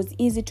myself. It was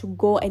easy to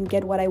go and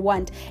get what I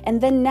want. And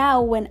then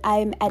now when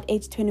I'm at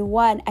age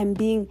 21, I'm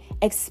being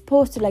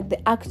exposed to like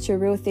the actual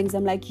real things.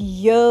 I'm like,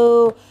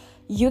 yo,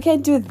 you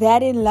can do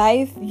that in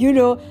life,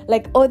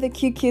 like all the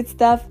cute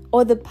stuff,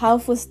 all the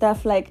powerful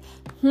stuff, like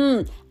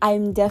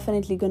I'm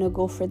definitely gonna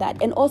go for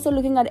that. And also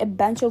looking at a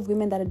bunch of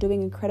women that are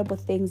doing incredible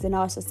things in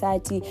our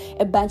society,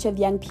 a bunch of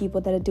young people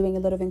that are doing a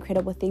lot of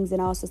incredible things in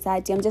our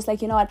society, I'm just like,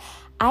 you know what,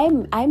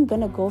 I'm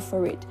gonna go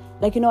for it.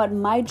 Like, you know what,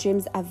 my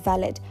dreams are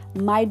valid,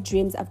 my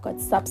dreams have got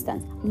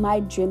substance,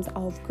 my dreams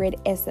are of great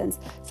essence.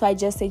 So I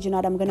just said, you know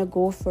what, I'm gonna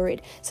go for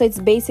it. So it's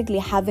basically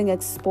having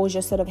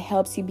exposure sort of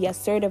helps you be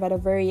assertive at a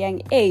very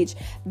young age,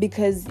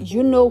 because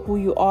you know who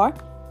you are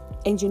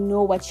and you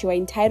know what you are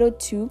entitled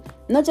to,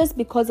 not just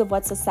because of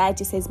what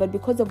society says, but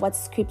because of what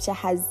scripture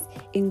has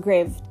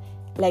engraved.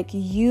 Like,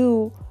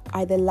 you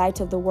are the light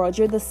of the world,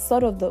 you're the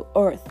salt of the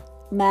earth,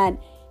 man.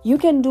 You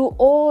can do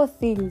all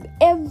things,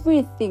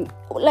 everything.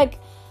 Like,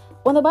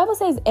 when the Bible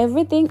says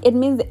everything, it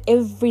means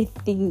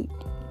everything.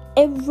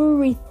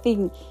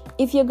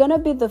 If you're gonna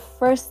be the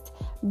first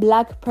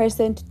Black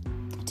person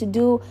to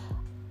do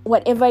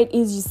whatever it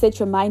is you set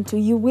your mind to,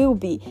 you will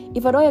be.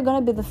 If at all you're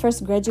gonna be the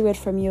first graduate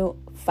from your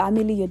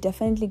family, you're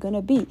definitely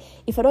gonna be.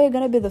 If at all you're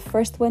gonna be the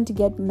first one to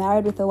get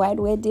married with a white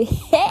wedding,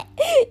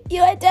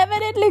 you are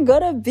definitely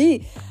gonna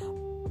be.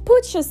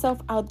 Put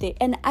yourself out there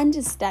and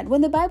understand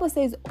when the Bible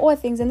says all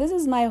things, and this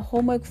is my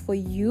homework for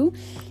you,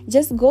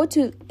 just go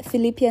to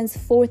Philippians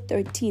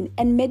 4:13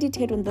 and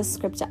meditate on this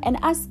scripture and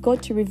ask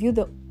God to review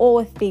the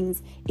all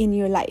things in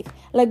your life.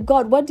 Like,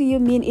 God, what do you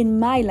mean in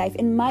my life,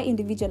 in my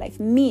individual life,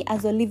 me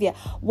as Olivia,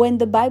 when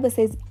the Bible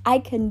says I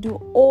can do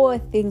all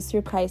things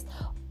through Christ,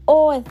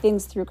 all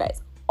things through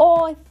Christ,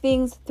 all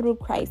things through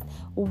Christ?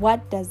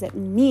 What does it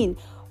mean?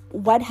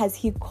 What has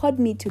he called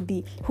me to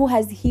be? Who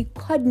has he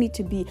called me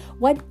to be?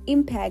 What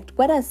impact,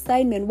 what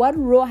assignment, what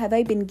role have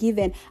I been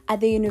given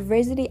at the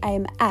university I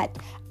am at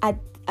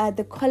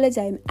the college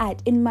I am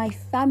at, in my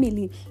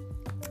family,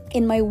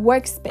 in my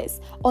workspace,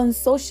 on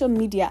social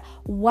media?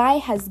 Why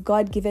has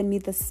God given me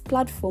this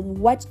platform?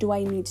 What do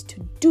I need to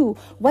do?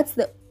 What's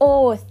the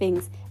all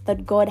things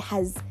that God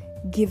has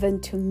given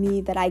to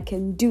me that I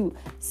can do?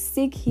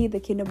 Seek ye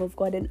the kingdom of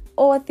God, and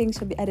all things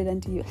shall be added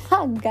unto you.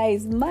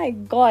 Guys, my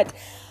God.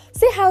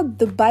 See how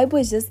the Bible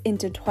is just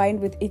intertwined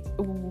with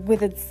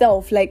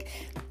itself. Like,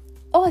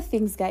 all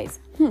things, guys.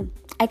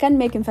 I can't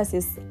make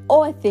emphasis.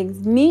 All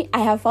things. Me,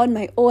 I have found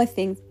my all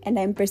things, and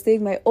I'm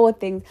pursuing my all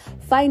things.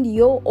 Find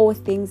your all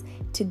things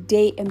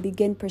today and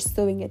begin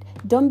pursuing it.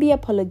 Don't be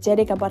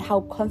apologetic about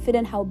how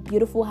confident, how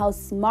beautiful, how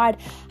smart,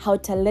 how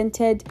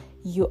talented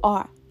you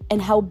are.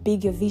 and how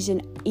big your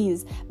vision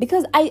is.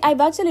 Because I've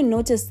actually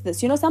noticed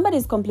this.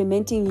 Somebody's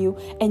complimenting you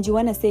and you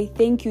want to say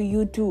thank you,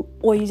 you too,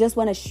 or you just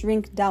want to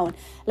shrink down.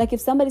 Like if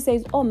somebody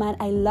says, oh man,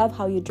 I love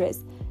how you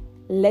dress,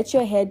 let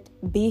your head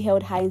be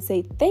held high and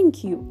say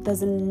thank you.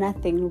 There's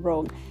nothing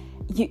wrong.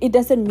 It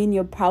doesn't mean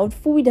you're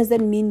proudful. It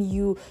doesn't mean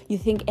you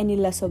think any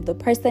less of the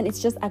person.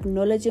 It's just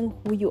acknowledging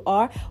who you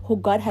are, who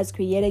God has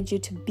created you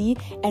to be,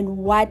 and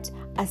what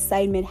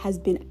assignment has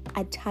been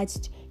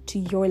attached to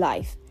your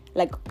life.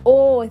 Like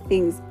all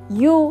things,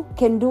 you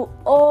can do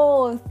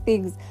all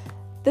things.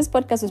 This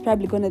podcast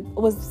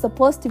was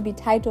supposed to be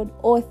titled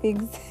All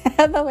Things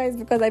otherwise,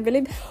 because I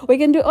believe we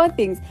can do all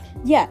things.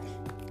 Yeah.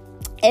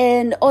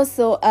 And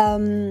also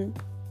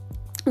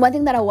one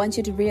thing that I want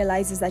you to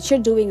realize is that you're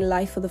doing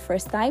life for the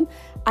first time.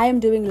 I am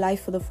doing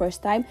life for the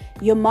first time.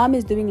 Your mom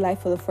is doing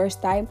life for the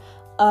first time.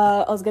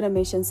 I was going to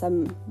mention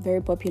some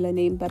very popular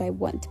name, but I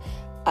won't.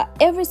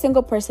 Every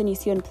single person you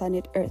see on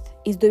planet Earth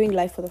is doing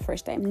life for the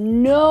first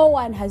time. No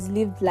one has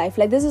lived life.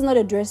 Like, this is not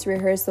a dress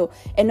rehearsal,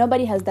 and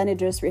nobody has done a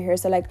dress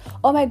rehearsal. Like,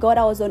 oh my God,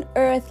 I was on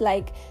Earth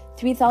like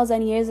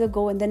 3,000 years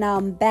ago, and then now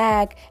I'm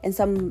back,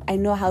 and I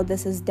know how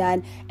this is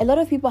done. A lot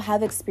of people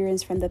have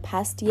experience from the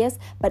past years,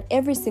 but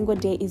every single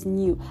day is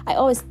new. I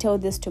always tell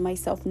this to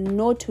myself: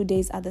 no 2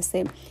 days are the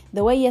same.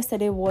 The way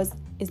yesterday was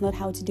is not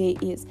how today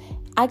is.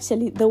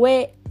 Actually, the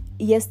way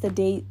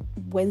yesterday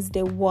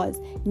Wednesday was,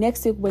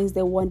 next week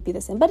Wednesday won't be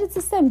the same, but it's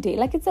the same day.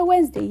 Like, it's a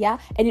Wednesday, yeah,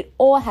 and it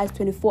all has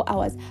 24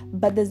 hours,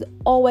 but there's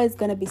always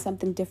gonna be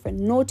something different.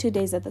 No 2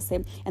 days are the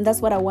same, and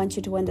that's what I want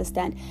you to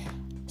understand.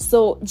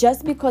 So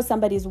just because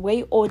somebody's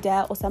way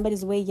older or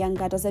somebody's way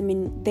younger doesn't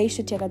mean they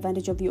should take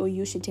advantage of you, or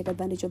you should take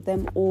advantage of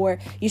them, or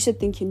you should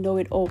think you know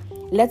it all.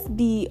 Let's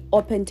be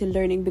open to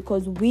learning,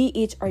 because we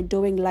each are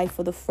doing life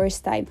for the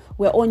first time.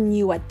 We're all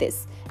new at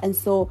this. And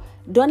so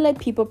don't let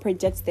people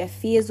project their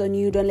fears on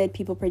you. Don't let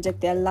people project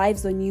their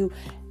lives on you.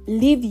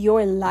 Live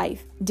your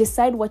life.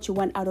 Decide what you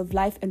want out of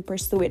life and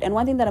pursue it. And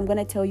one thing that I'm going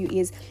to tell you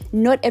is,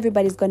 not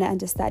everybody's going to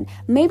understand.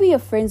 Maybe your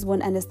friends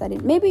won't understand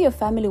it. Maybe your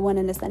family won't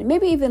understand it.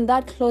 Maybe even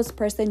that close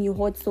person you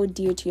hold so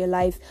dear to your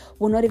life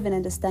will not even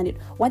understand it.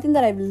 One thing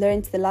that I've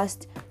learned the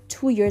last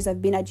 2 years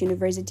I've been at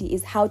university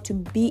is how to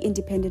be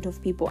independent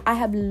of people. I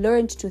have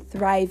learned to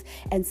thrive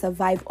and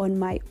survive on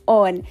my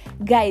own.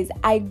 Guys,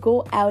 I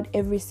go out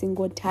every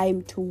single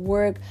time to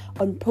work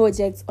on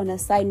projects, on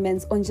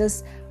assignments, on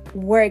just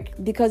work,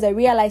 because I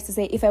realized to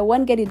say, if I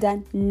won't get it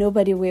done,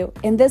 nobody will.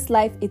 In this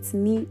life, it's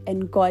me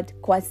and God.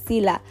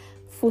 Kwasila.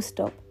 Full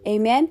stop.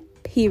 Amen.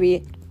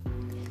 Period.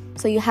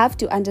 So you have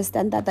to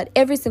understand that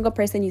every single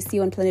person you see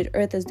on planet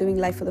Earth is doing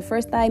life for the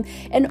first time.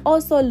 And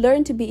also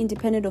learn to be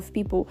independent of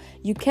people.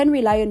 You can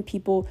rely on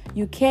people.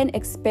 You can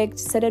expect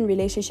certain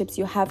relationships.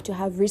 You have to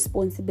have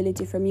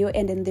responsibility from your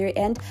end and their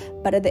end.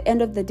 But at the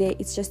end of the day,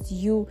 it's just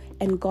you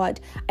and God.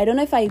 I don't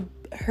know if I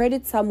heard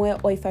it somewhere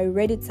or if I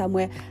read it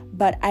somewhere,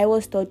 but I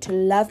was taught to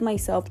love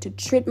myself, to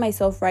treat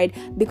myself right,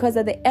 because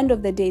at the end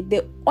of the day,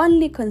 the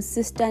only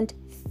consistent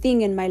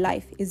thing in my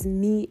life is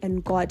me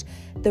and God.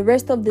 The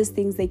rest of these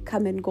things, they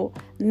come and go.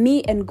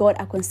 Me and God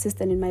are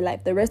consistent in my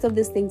life. The rest of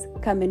these things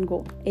come and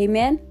go.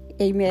 Amen.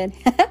 Amen.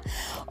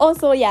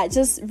 Also, yeah,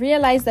 just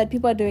realize that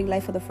people are doing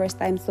life for the first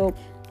time. So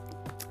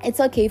it's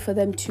okay for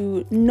them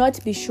to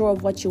not be sure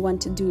of what you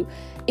want to do.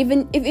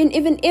 Even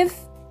if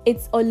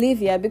it's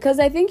Olivia, because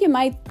I think you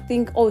might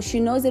think, oh,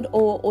 she knows it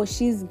all, or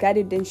she's got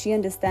it and she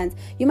understands.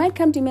 You might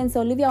come to me and say,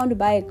 Olivia, I want to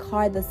buy a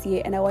car this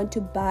year and I want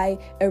to buy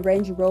a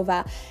Range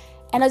Rover.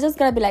 And I just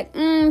gotta be like,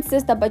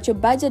 sister, but your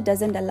budget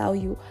doesn't allow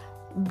you.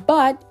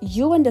 But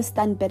you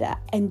understand better,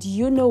 and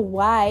you know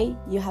why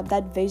you have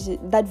that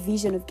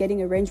vision of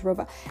getting a Range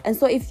Rover. And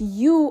so if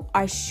you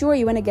are sure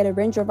you want to get a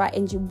Range Rover,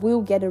 and you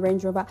will get a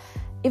Range Rover,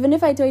 even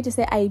if I tell you to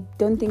say, I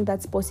don't think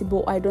that's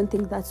possible, or I don't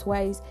think that's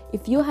wise,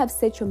 if you have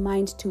set your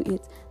mind to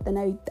it,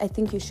 then I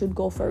think you should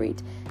go for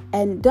it.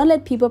 And don't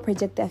let people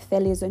project their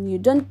failures on you.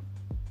 Don't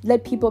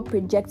let people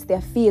project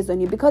their fears on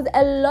you, because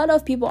a lot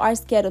of people are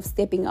scared of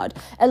stepping out.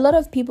 A lot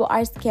of people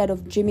are scared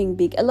of dreaming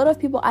big. A lot of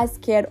people are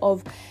scared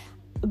of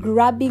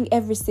grabbing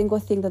every single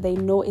thing that they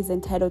know is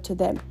entitled to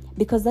them,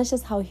 because that's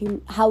just how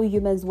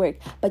humans work.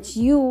 But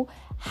you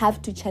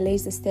have to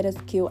challenge the status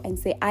quo and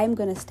say, I'm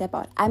gonna step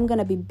out, I'm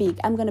gonna be big,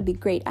 I'm gonna be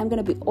great, I'm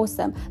gonna be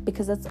awesome,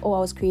 because that's all I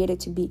was created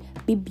to be.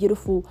 Be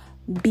beautiful,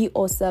 be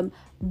awesome,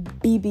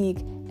 be big,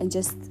 and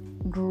just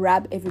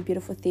grab every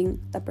beautiful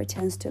thing that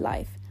pertains to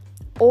life.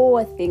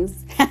 All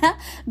things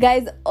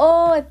guys,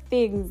 all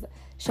things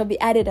shall be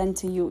added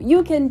unto you.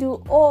 You can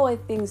do all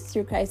things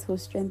through Christ who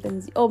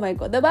strengthens you. Oh my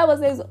God, the Bible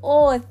says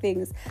all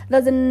things.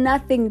 There's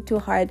nothing too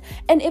hard.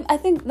 And I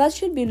think that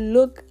should be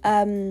Luke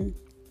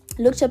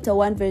chapter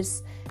 1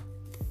 verse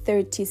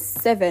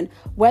 37,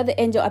 where the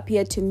angel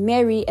appeared to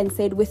Mary and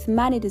said, with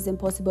man it is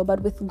impossible,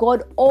 but with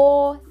God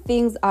all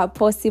things are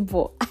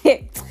possible.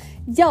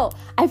 Yo,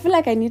 I feel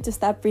like I need to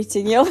start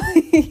preaching, yo.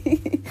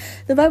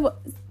 The Bible,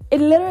 it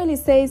literally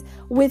says,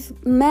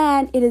 with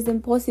man it is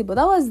impossible.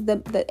 That was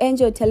the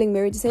angel telling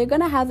Mary to say, you're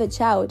gonna have a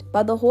child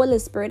by the Holy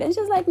Spirit. And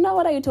she's like, no,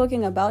 what are you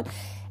talking about?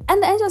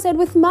 And the angel said,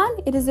 with man,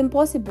 it is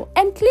impossible.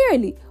 And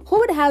clearly, who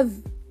would have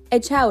a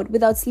child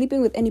without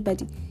sleeping with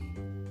anybody?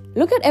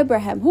 Look at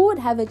Abraham, who would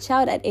have a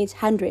child at age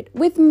 100.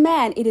 With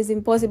man, it is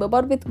impossible.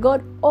 But with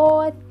God,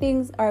 all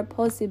things are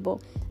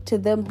possible to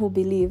them who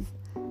believe.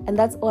 And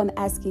that's all I'm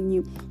asking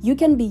you. You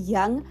can be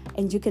young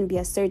and you can be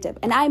assertive.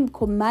 And I'm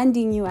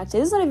commanding you, actually.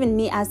 It's not even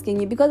me asking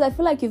you, because I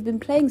feel like you've been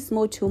playing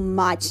small too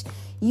much.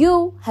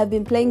 You have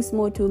been playing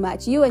small too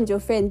much. You and your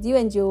friends, you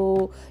and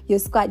your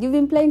squad, you've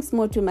been playing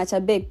small too much. I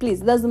beg,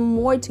 please. There's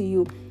more to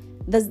you.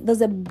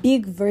 There's a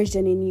big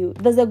version in you.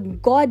 There's a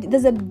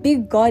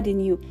big God in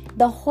you.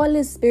 The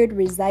Holy Spirit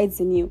resides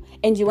in you,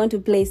 and you want to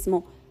play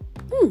small.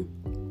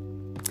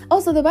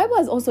 Also, the Bible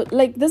is also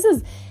like, this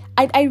is,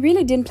 I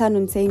really didn't plan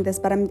on saying this,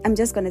 but I'm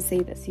just gonna say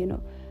this, in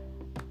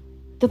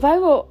the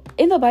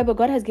Bible,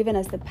 God has given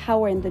us the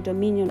power and the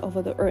dominion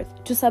over the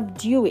earth to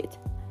subdue it.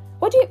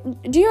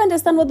 Do you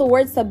understand what the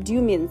word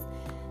subdue means?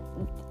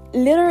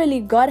 Literally,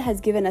 God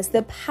has given us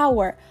the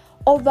power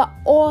over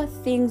all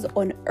things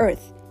on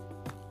earth.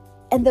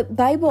 And the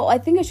Bible, I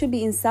think it should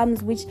be in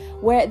Psalms,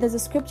 where there's a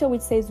scripture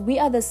which says, we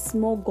are the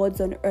small gods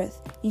on earth.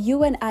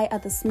 You and I are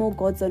the small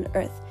gods on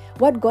earth.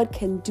 What God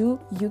can do,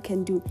 you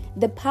can do.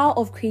 The power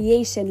of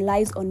creation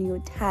lies on your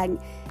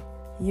tongue.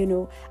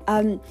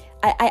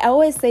 I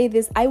always say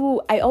this. I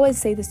always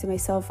say this to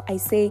myself. I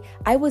say,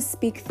 I will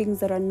speak things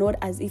that are not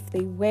as if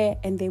they were,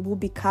 and they will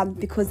become,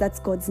 because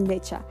that's God's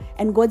nature.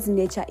 And God's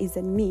nature is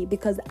in me,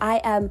 because I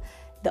am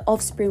the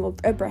offspring of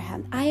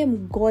Abraham. I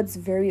am God's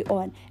very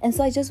own. And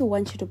so I just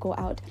want you to go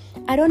out.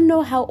 I don't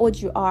know how old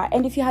you are.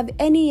 And if you have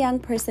any young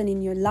person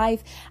in your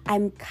life,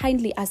 I'm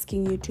kindly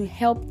asking you to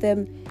help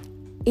them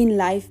in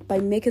life by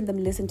making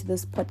them listen to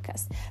this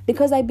podcast.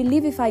 Because I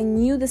believe if I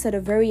knew this at a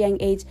very young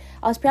age,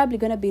 I was probably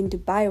going to be in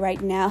Dubai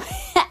right now.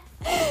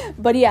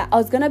 But yeah, I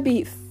was going to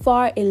be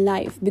far in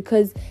life,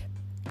 because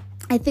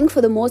I think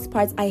for the most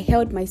part, I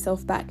held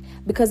myself back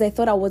because I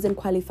thought I wasn't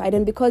qualified.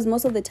 And because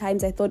most of the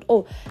times I thought,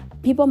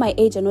 people my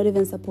age are not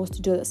even supposed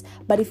to do this.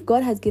 But if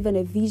God has given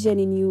a vision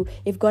in you,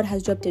 if God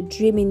has dropped a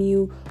dream in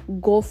you,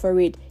 go for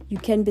it. You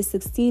can be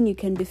 16, you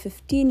can be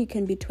 15, you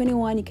can be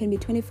 21, you can be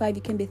 25,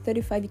 you can be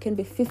 35, you can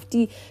be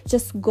 50.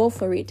 Just go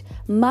for it.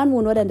 Man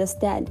will not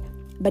understand.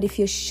 But if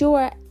you're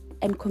sure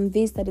and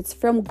convinced that it's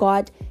from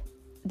God,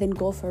 then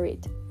go for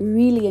it.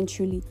 Really and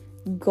truly,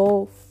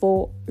 go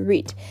for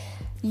it.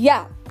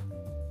 Yeah.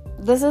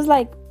 This is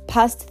like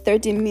past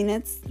 30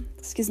 minutes.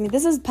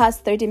 This is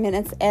past 30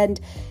 minutes. And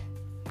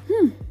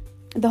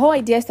the whole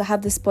idea is to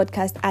have this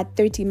podcast at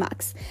 30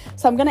 max.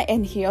 So I'm going to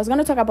end here. I was going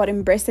to talk about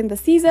embracing the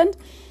season,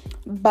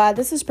 but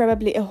this is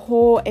probably a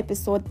whole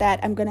episode that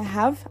I'm going to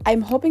have.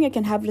 I'm hoping I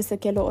can have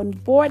Lisekelo on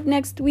board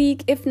next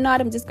week. If not,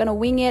 I'm just going to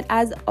wing it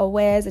as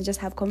always and just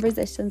have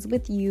conversations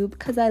with you,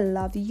 because I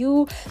love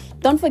you.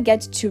 Don't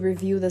forget to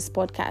review this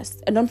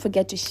podcast, and don't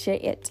forget to share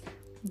it.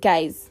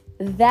 Guys,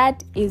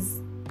 that is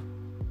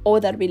all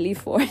that we live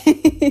for.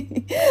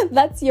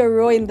 That's your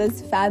role in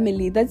this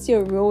family. That's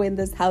your role in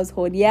this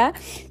household. Yeah.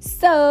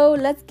 So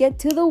let's get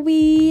to the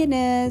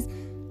winners.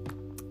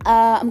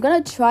 I'm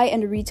gonna try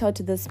and reach out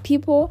to those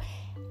people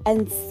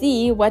and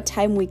see what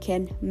time we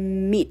can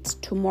meet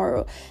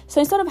tomorrow. So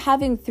instead of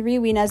having 3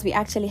 winners, we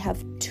actually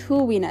have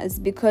 2 winners,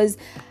 because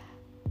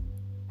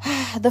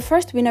the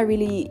first winner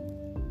really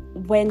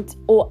went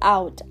all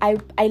out. I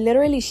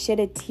literally shed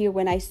a tear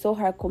when I saw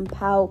her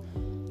compile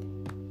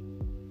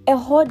a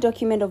whole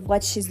document of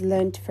what she's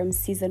learned from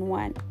season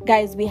 1.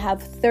 Guys, we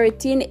have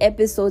 13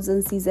 episodes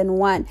in season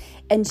 1,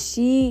 and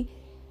she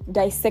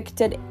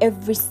dissected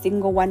every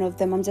single one of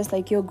them. I'm just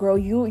like, yo girl,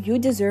 you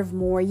deserve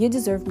more. You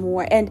deserve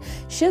more. And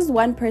she's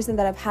one person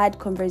that I've had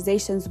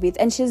conversations with,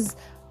 and she's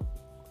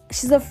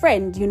a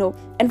friend,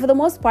 and for the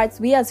most part,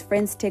 we as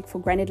friends take for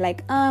granted,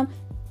 like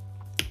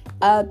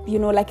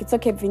like it's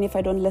okay even if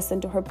I don't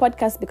listen to her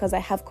podcast, because I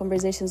have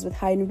conversations with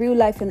her in real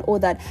life and all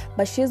that.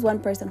 But she's one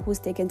person who's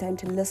taken time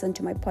to listen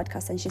to my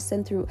podcast, and she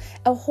sent through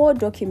a whole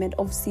document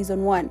of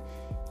season 1.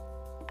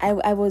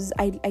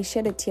 I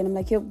shed a tear, and I'm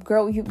like, yo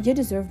girl, you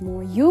deserve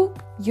more. You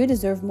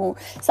deserve more.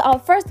 So our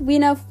first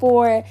winner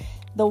for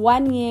the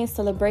 1-year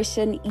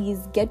celebration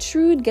is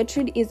Gertrude.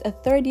 Gertrude is a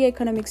 3rd-year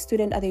economics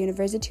student at the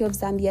University of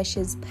Zambia.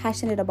 She's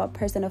passionate about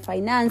personal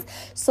finance.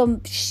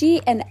 So she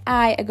and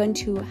I are going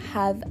to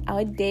have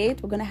our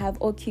date. We're going to have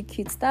all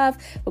cute stuff.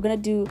 We're going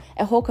to do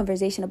a whole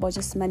conversation about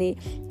just money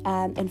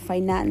and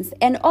finance.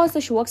 And also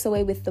she walks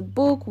away with the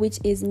book, which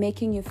is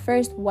Making Your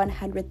First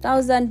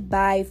 100,000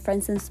 by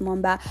Francis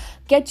Mwamba.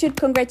 Gertrude,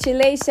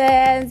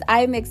 congratulations.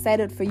 I'm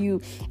excited for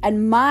you.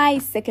 And my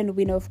second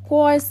winner, of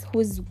course,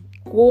 who's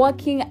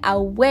walking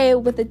away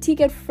with a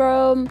ticket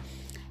from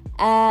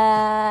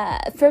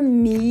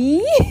From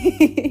me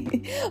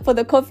for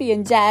the coffee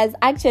and jazz,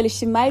 actually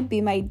she might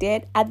be my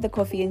date at the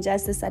coffee and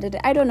jazz this Saturday.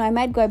 I don't know, I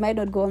might go, I might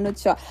not go, I'm not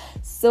sure.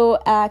 So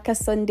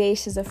Kasonde,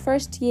 she's a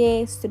first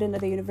year student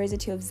at the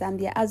University of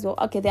Zambia as well.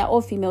 Okay, they're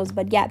all females,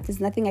 but yeah,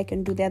 there's nothing I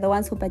can do. They're the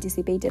ones who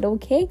participated.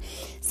 Okay,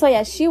 so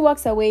yeah, she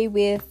walks away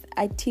with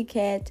a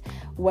ticket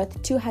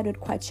worth 200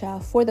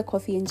 kwacha for the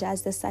coffee and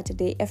jazz this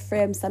Saturday.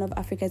 Ephraim, Son of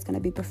Africa, is going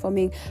to be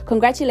performing.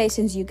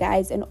 Congratulations, you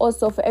guys. And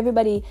also for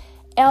everybody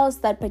else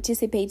that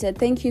participated,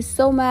 thank you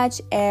so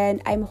much,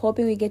 and I'm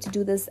hoping we get to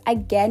do this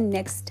again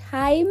next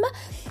time.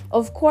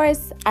 Of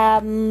course,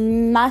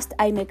 must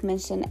I make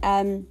mention,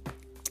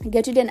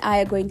 Gertrude and I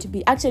are going to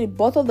be, actually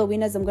both of the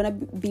winners, I'm going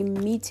to be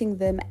meeting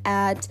them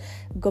at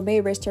Gourmet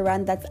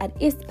Restaurant that's at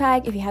East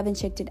Park. If you haven't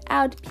checked it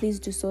out, please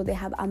do so. They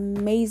have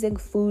amazing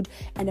food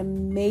and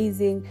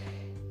amazing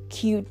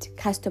cute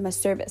customer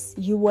service.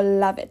 You will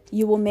love it.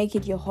 You will make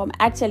it your home.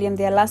 Actually, I'm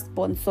their last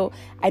born, so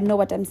I know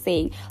what I'm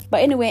saying.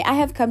 But anyway, I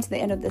have come to the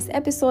end of this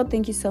episode.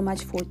 Thank you so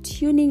much for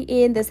tuning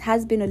in. This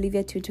has been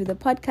Olivia Tutu, the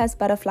podcast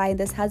Butterfly, and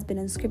this has been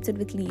Unscripted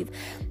with Leave.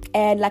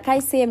 And like I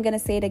say, I'm going to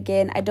say it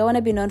again. I don't want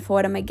to be known for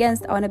what I'm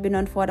against. I want to be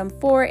known for what I'm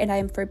for, and I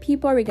am for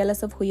people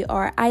regardless of who you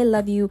are. I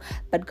love you,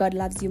 but God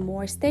loves you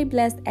more. Stay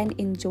blessed and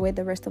enjoy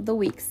the rest of the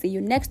week. See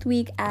you next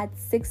week at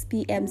 6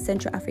 p.m.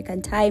 Central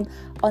African time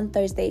on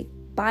Thursday.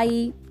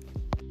 Bye.